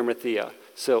 Joseph of Arimathea,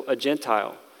 so a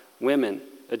Gentile, women,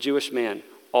 a Jewish man,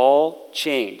 all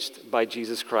changed by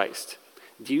Jesus Christ.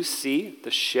 Do you see the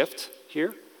shift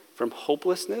here from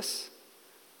hopelessness,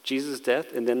 Jesus'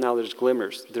 death, and then now there's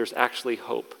glimmers. There's actually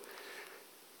hope.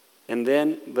 And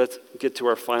then let's get to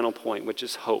our final point, which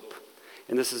is hope.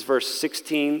 And this is verse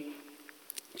 16,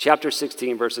 chapter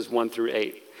 16, verses 1 through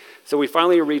 8. So we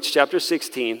finally reach chapter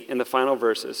 16 in the final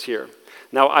verses here.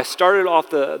 Now, I started off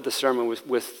the sermon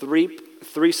with three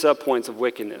subpoints of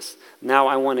wickedness. Now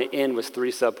I want to end with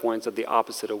 3 subpoints of the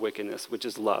opposite of wickedness, which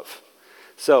is love.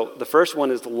 So the first one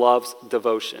is love's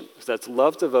devotion. So that's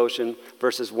love's devotion,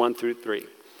 verses 1 through 3.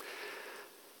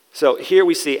 So here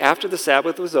we see, after the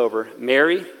Sabbath was over,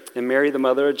 Mary and Mary, the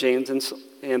mother of James,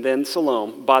 and then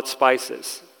Salome, bought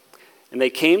spices. And they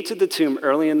came to the tomb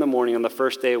early in the morning on the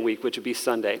first day of the week, which would be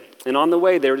Sunday. And on the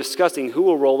way, they were discussing who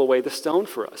will roll away the stone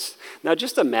for us. Now,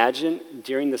 just imagine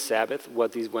during the Sabbath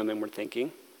what these women were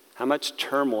thinking, how much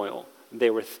turmoil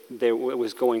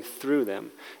was going through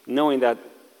them, knowing that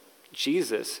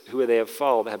Jesus, who they have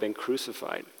followed, had been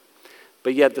crucified.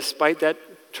 But yet, despite that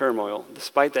turmoil,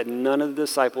 despite that none of the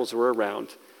disciples were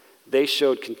around, they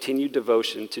showed continued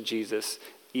devotion to Jesus,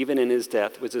 even in his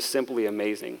death, which is simply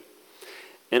amazing.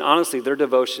 And honestly, their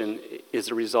devotion is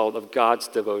a result of God's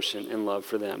devotion and love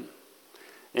for them.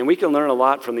 And we can learn a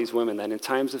lot from these women, that in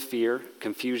times of fear,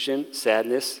 confusion,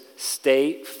 sadness,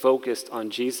 stay focused on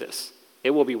Jesus.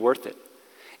 It will be worth it.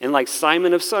 And like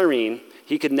Simon of Cyrene,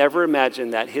 he could never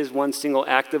imagine that his one single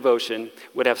act of devotion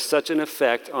would have such an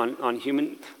effect on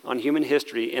human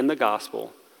history in the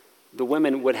gospel. The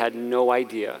women would have had no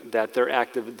idea that their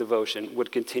act of devotion would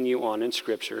continue on in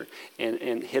Scripture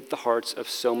and hit the hearts of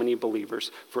so many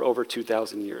believers for over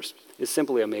 2,000 years. It's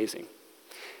simply amazing.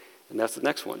 And that's the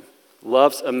next one.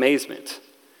 Love's amazement.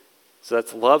 So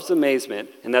that's love's amazement,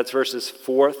 and that's verses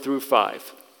 4 through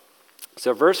 5.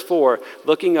 So verse 4,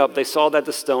 looking up, they saw that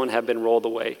the stone had been rolled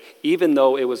away, even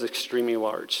though it was extremely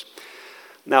large.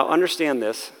 Now understand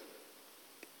this.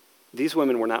 These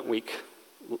women were not weak,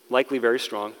 likely very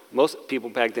strong. Most people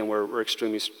back then were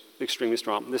extremely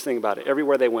strong. Just think about it.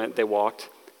 Everywhere they went, they walked.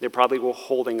 They probably were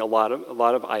holding a lot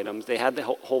of items. They had to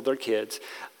hold their kids.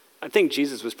 I think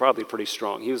Jesus was probably pretty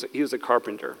strong. He was a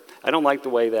carpenter. I don't like the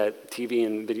way that TV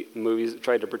and movies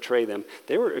tried to portray them.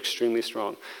 They were extremely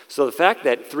strong. So the fact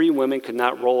that 3 women could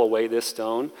not roll away this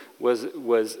stone was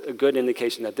a good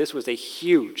indication that this was a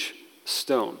huge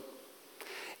stone.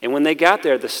 And when they got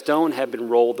there, the stone had been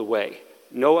rolled away.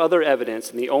 No other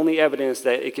evidence, and the only evidence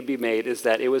that it could be made is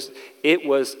that it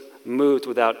was moved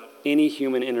without any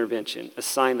human intervention, a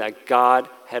sign that God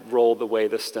had rolled away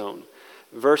the stone.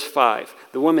 Verse 5,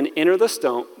 the woman entered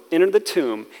the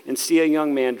tomb and see a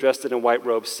young man dressed in a white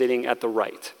robe sitting at the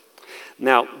right.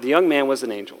 Now, the young man was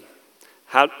an angel.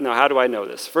 How do I know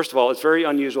this? First of all, it's very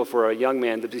unusual for a young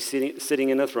man to be sitting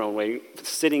in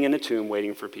a tomb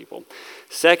waiting for people.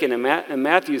 Second, in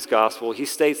Matthew's gospel, he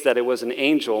states that it was an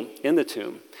angel in the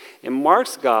tomb. In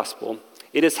Mark's gospel,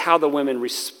 it is how the women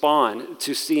respond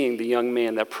to seeing the young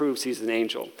man that proves he's an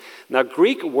angel. Now,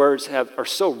 Greek words are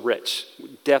so rich,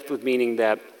 depth with meaning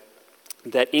that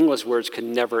English words could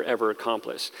never, ever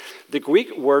accomplish. The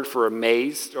Greek word for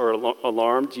amazed or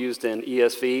alarmed, used in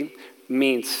ESV,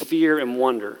 means fear and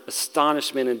wonder,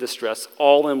 astonishment and distress,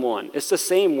 all in one. It's the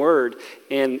same word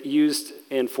used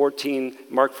in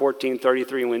Mark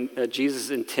 14:33 when Jesus'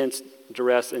 intense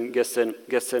duress in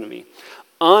Gethsemane.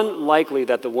 Unlikely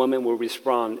that the woman will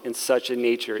respond in such a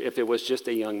nature if it was just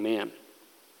a young man.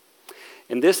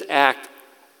 And this act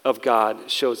of God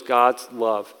shows God's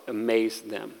love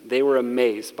amazed them. They were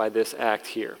amazed by this act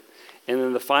here. And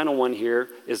then the final one here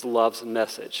is love's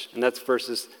message. And that's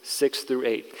verses 6 through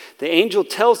 8. The angel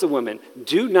tells the women,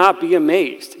 do not be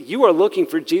amazed. You are looking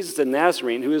for Jesus the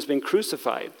Nazarene who has been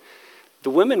crucified. The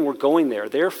women were going there.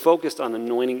 They're focused on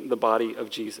anointing the body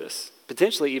of Jesus,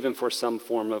 potentially even for some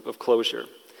form of closure.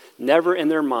 Never in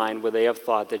their mind would they have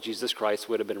thought that Jesus Christ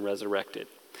would have been resurrected.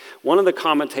 One of the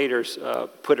commentators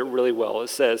put it really well. It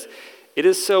says, "It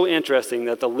is so interesting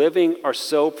that the living are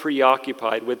so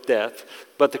preoccupied with death,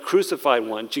 but the crucified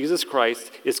one, Jesus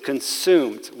Christ, is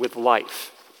consumed with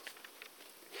life."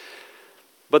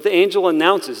 But the angel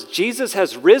announces, Jesus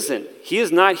has risen. He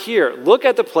is not here. Look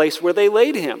at the place where they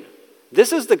laid him.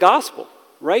 This is the gospel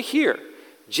right here.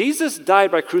 Jesus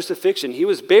died by crucifixion. He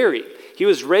was buried. He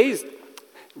was raised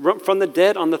from the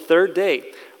dead on the third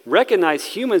day. Recognize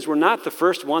humans were not the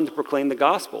first one to proclaim the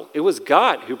gospel. It was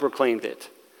God who proclaimed it.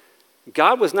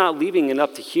 God was not leaving it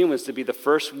up to humans to be the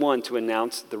first one to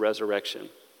announce the resurrection.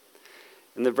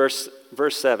 In the verse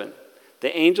 7,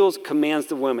 the angel commands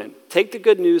the women, take the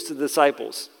good news to the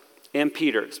disciples and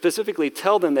Peter. Specifically,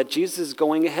 tell them that Jesus is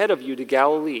going ahead of you to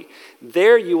Galilee.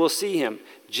 There you will see him,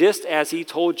 just as he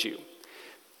told you.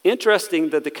 Interesting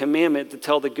that the commandment to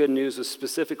tell the good news was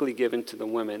specifically given to the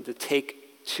women, to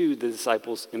take to the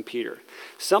disciples and Peter.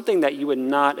 Something that you would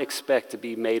not expect to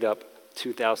be made up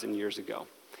 2,000 years ago.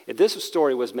 If this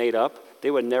story was made up,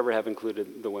 they would never have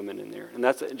included the women in there. And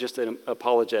that's just an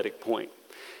apologetic point.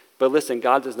 But listen,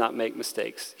 God does not make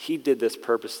mistakes. He did this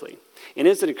purposely. And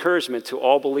it's an encouragement to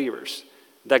all believers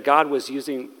that God was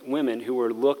using women who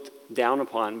were looked down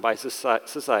upon by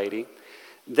society,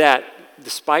 that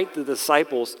despite the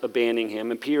disciples abandoning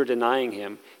him and Peter denying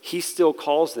him, he still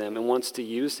calls them and wants to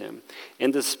use him.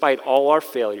 And despite all our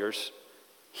failures,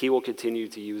 he will continue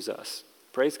to use us.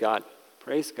 Praise God.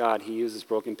 Praise God, he uses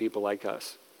broken people like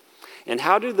us. And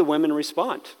how do the women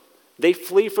respond? They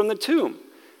flee from the tomb.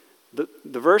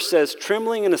 The verse says,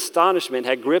 trembling and astonishment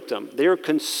had gripped them. They were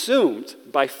consumed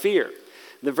by fear.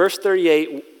 The verse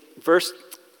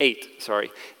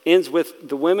 8 ends with,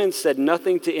 the women said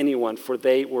nothing to anyone, for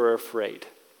they were afraid.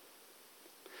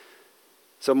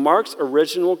 So Mark's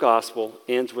original gospel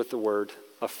ends with the word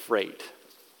afraid.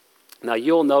 Now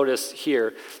you'll notice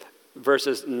here,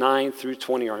 verses 9 through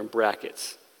 20 are in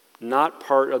brackets, not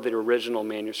part of the original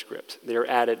manuscript. They are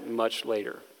added much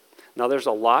later. Now, there's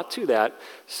a lot to that.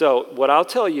 So what I'll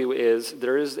tell you is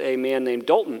there is a man named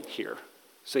Dalton here.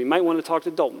 So you might want to talk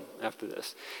to Dalton after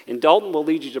this. And Dalton will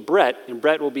lead you to Brett, and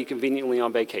Brett will be conveniently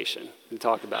on vacation and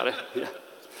talk about it. Yeah.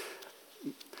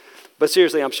 But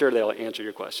seriously, I'm sure they'll answer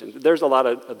your question. There's a lot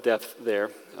of depth there.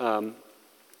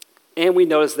 And we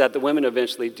notice that the women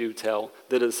eventually do tell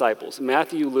the disciples.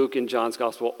 Matthew, Luke, and John's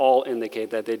gospel all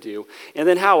indicate that they do. And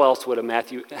then how else would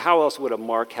a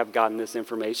Mark have gotten this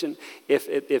information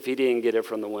if he didn't get it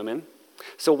from the women?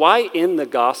 So why end the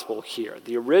gospel here,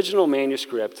 the original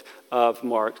manuscript of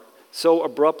Mark, so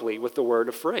abruptly with the word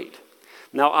afraid?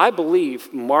 Now, I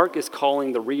believe Mark is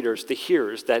calling the readers, the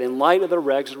hearers, that in light of the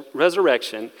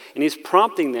resurrection, and he's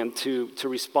prompting them to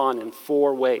respond in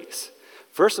 4 ways.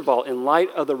 First of all, in light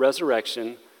of the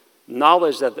resurrection,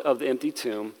 knowledge of the empty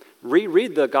tomb,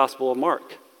 reread the Gospel of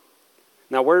Mark.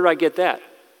 Now, where did I get that?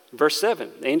 Verse 7,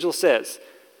 the angel says,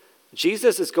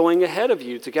 Jesus is going ahead of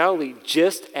you to Galilee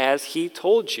just as he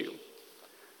told you.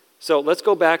 So let's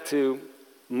go back to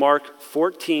Mark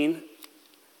 14,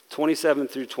 27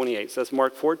 through 28. So that's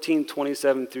Mark 14,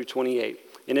 27 through 28.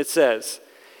 And it says,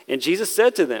 and Jesus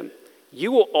said to them,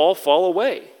 you will all fall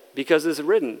away, because it is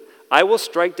written, I will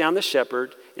strike down the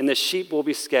shepherd, and the sheep will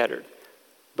be scattered.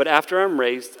 But after I'm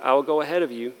raised, I will go ahead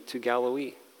of you to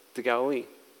Galilee.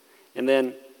 And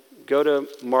then go to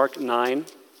Mark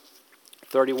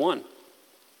 9:31.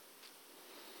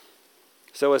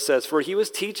 So it says, for he was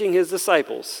teaching his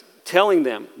disciples, telling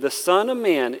them, the Son of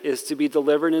Man is to be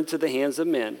delivered into the hands of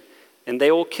men, and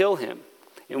they will kill him.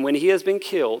 And when he has been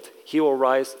killed, he will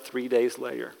rise 3 days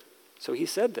later. So he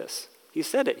said this. He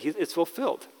said it. It's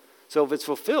fulfilled. So if it's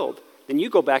fulfilled, then you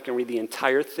go back and read the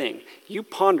entire thing. You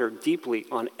ponder deeply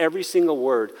on every single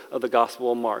word of the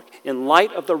Gospel of Mark. In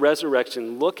light of the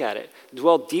resurrection, look at it.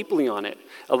 Dwell deeply on it.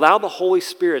 Allow the Holy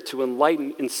Spirit to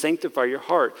enlighten and sanctify your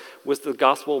heart with the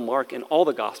Gospel of Mark and all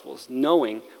the Gospels,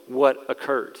 knowing what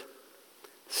occurred.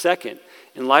 Second,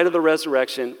 in light of the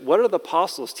resurrection, what are the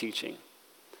apostles teaching?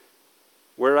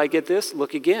 Where did I get this?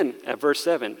 Look again at verse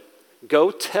 7.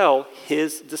 Go tell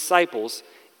his disciples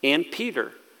and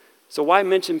Peter. So why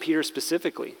mention Peter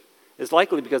specifically? It's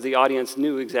likely because the audience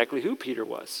knew exactly who Peter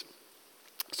was.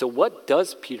 So what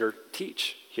does Peter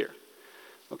teach here?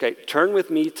 Okay, turn with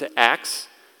me to Acts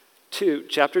 2,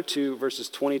 chapter 2, verses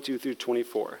 22 through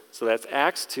 24. So that's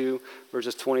Acts 2,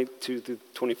 verses 22 through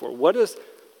 24.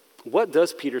 What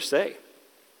does Peter say?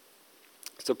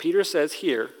 So Peter says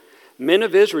here, men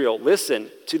of Israel, listen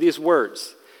to these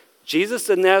words. Jesus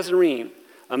the Nazarene,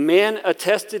 a man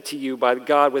attested to you by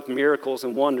God with miracles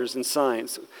and wonders and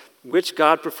signs, which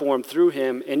God performed through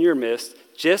him in your midst,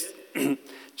 just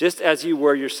just as you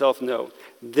were yourself know.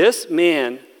 This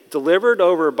man, delivered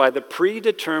over by the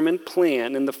predetermined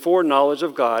plan and the foreknowledge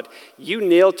of God, you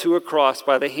nailed to a cross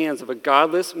by the hands of a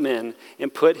godless man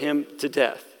and put him to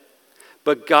death.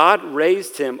 But God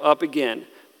raised him up again,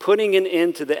 putting an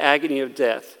end to the agony of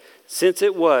death, since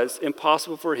it was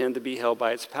impossible for him to be held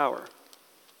by its power.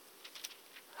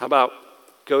 How about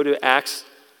go to Acts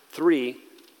 3,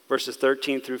 verses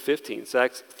 13 through 15. So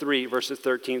Acts 3, verses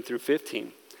 13 through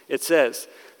 15. It says,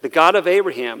 the God of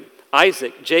Abraham,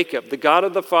 Isaac, Jacob, the God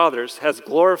of the fathers, has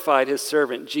glorified his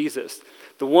servant Jesus,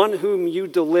 the one whom you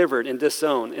delivered and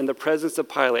disowned in the presence of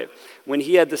Pilate when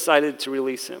he had decided to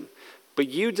release him. But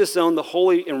you disowned the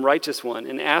holy and righteous one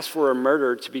and asked for a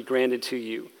murderer to be granted to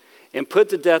you, and put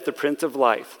to death the Prince of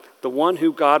Life, the one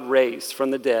who God raised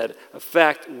from the dead, a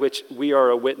fact which we are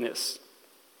a witness.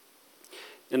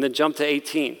 And then jump to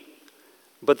 18.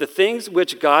 But the things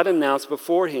which God announced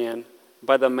beforehand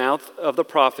by the mouth of the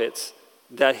prophets,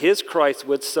 that his Christ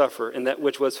would suffer, and that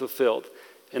which was fulfilled.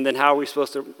 And then how are we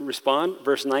supposed to respond?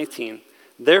 Verse 19.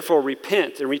 Therefore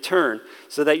repent and return,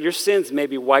 so that your sins may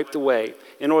be wiped away,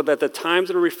 in order that the times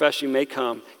of refreshing may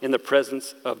come in the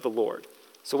presence of the Lord.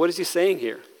 So what is he saying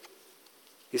here?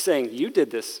 He's saying, you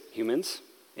did this, humans.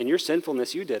 In your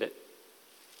sinfulness, you did it.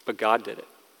 But God did it.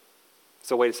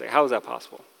 So wait a second, how is that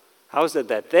possible? How is it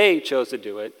that they chose to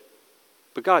do it,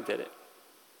 but God did it?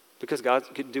 Because God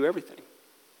could do everything.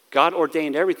 God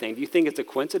ordained everything. Do you think it's a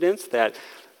coincidence that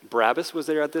Barabbas was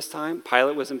there at this time,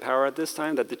 Pilate was in power at this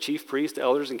time, that the chief priests, the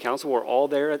elders, and council were all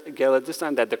there together at this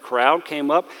time, that the crowd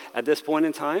came up at this point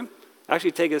in time?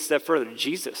 Actually, take it a step further.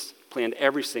 Jesus planned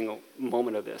every single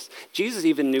moment of this. Jesus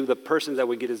even knew the person that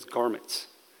would get his garments.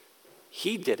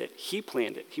 He did it. He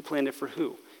planned it. He planned it for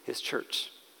who? His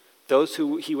church. Those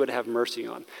who he would have mercy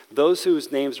on. Those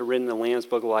whose names are written in the Lamb's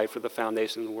Book of Life for the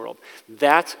foundation of the world.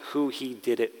 That's who he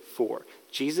did it for.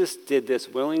 Jesus did this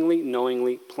willingly,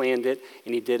 knowingly, planned it,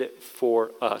 and he did it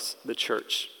for us, the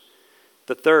church.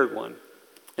 The third one,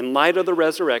 in light of the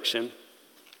resurrection,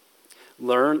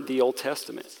 learn the Old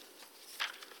Testament.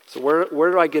 So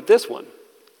where do I get this one?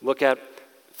 Look at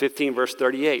 15, verse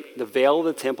 38. The veil of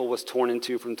the temple was torn in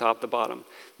two from top to bottom.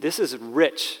 This is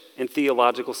rich in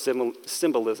theological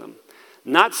symbolism.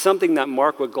 Not something that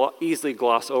Mark would easily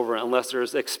gloss over unless there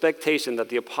is expectation that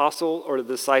the apostle or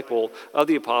the disciple of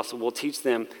the apostle will teach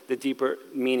them the deeper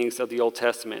meanings of the Old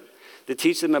Testament, to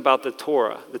teach them about the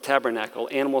Torah, the tabernacle,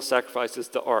 animal sacrifices,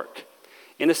 the ark,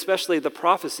 and especially the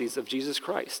prophecies of Jesus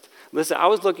Christ. Listen, I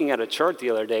was looking at a chart the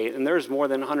other day, and there's more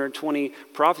than 120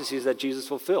 prophecies that Jesus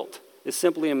fulfilled. It's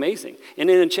simply amazing. And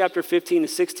then in chapter 15 and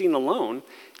 16 alone,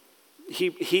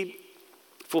 he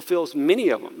fulfills many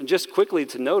of them. And just quickly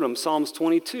to note them, Psalms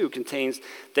 22 contains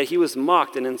that he was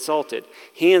mocked and insulted.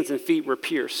 Hands and feet were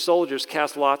pierced. Soldiers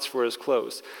cast lots for his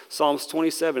clothes. Psalms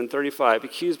 27 and 35,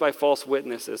 accused by false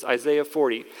witnesses. Isaiah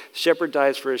 40, shepherd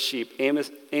dies for his sheep.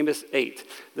 Amos 8,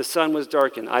 the sun was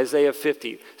darkened. Isaiah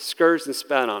 50, scourged and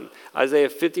spat on. Isaiah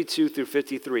 52 through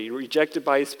 53, rejected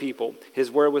by his people.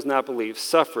 His word was not believed.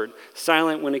 Suffered,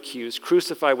 silent when accused.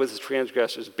 Crucified with his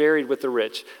transgressors. Buried with the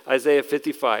rich. Isaiah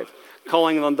 55,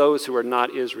 calling on those who are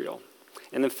not Israel.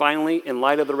 And then finally, in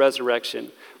light of the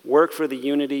resurrection, work for the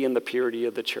unity and the purity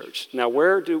of the church. Now,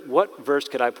 what verse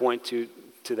could I point to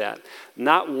that?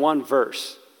 Not one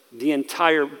verse, the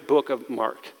entire book of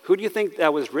Mark. Who do you think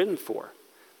that was written for?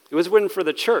 It was written for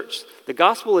the church. The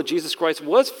gospel of Jesus Christ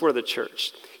was for the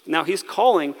church. Now, he's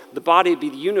calling the body to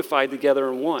be unified together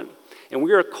in one. And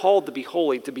we are called to be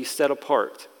holy, to be set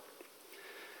apart.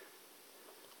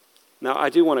 Now,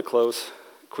 I do want to close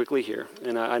quickly here,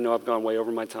 and I know I've gone way over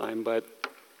my time, but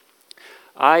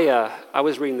I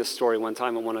was reading this story one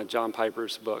time in one of John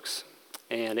Piper's books,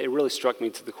 and it really struck me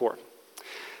to the core.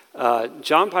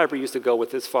 John Piper used to go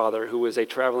with his father, who was a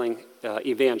traveling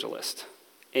evangelist,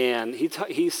 and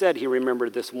he said he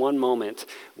remembered this one moment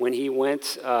when he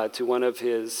went to one of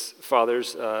his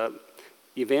father's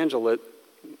events.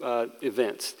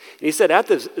 And he said at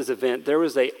this event, there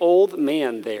was an old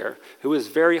man there who was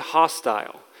very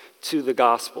hostile to the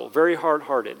gospel, very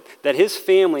hard-hearted, that his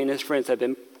family and his friends had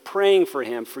been praying for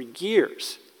him for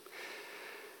years.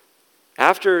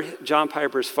 After John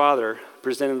Piper's father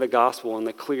presented the gospel in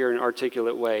a clear and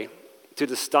articulate way, to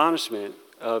the astonishment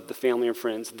of the family and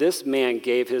friends, this man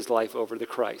gave his life over to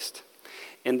Christ.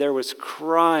 And there was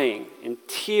crying and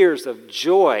tears of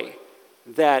joy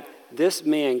that this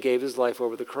man gave his life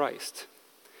over to Christ.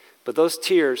 But those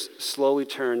tears slowly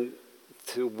turned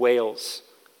to wails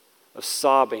of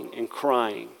sobbing and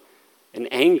crying and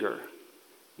anger,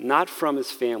 not from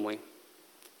his family,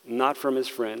 not from his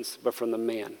friends, but from the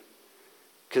man.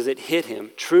 Because it hit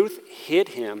him. Truth hit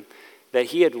him, that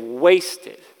he had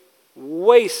wasted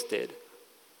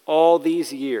all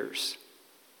these years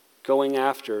going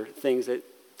after things that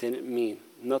didn't mean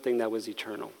nothing, that was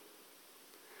eternal.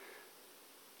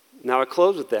 Now I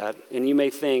close with that, and you may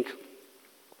think,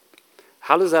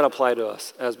 how does that apply to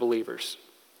us as believers?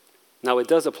 Now it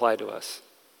does apply to us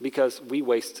because we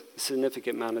waste a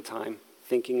significant amount of time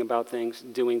thinking about things,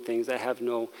 doing things that have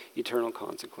no eternal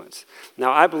consequence.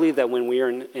 Now I believe that when we are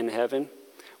in heaven,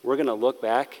 we're going to look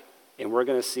back and we're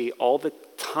going to see all the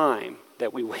time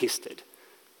that we wasted.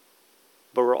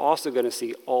 But we're also going to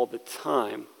see all the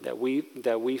time that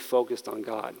we focused on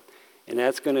God. And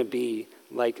that's going to be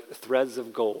like threads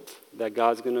of gold that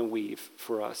God's going to weave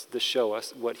for us to show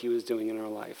us what he was doing in our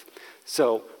life.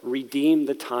 So redeem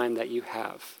the time that you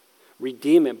have.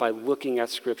 Redeem it by looking at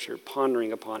Scripture,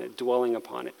 pondering upon it, dwelling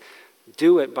upon it.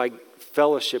 Do it by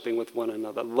fellowshipping with one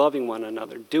another, loving one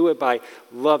another. Do it by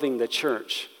loving the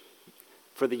church,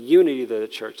 for the unity of the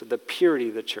church, the purity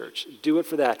of the church. Do it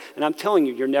for that. And I'm telling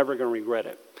you, you're never going to regret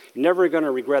it. You're never going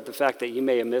to regret the fact that you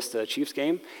may have missed a Chiefs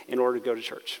game in order to go to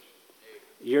church.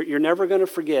 You're never going to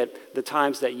forget the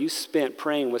times that you spent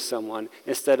praying with someone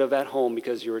instead of at home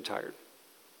because you were tired.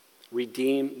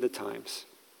 Redeem the times.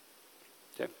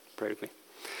 Okay, pray with me.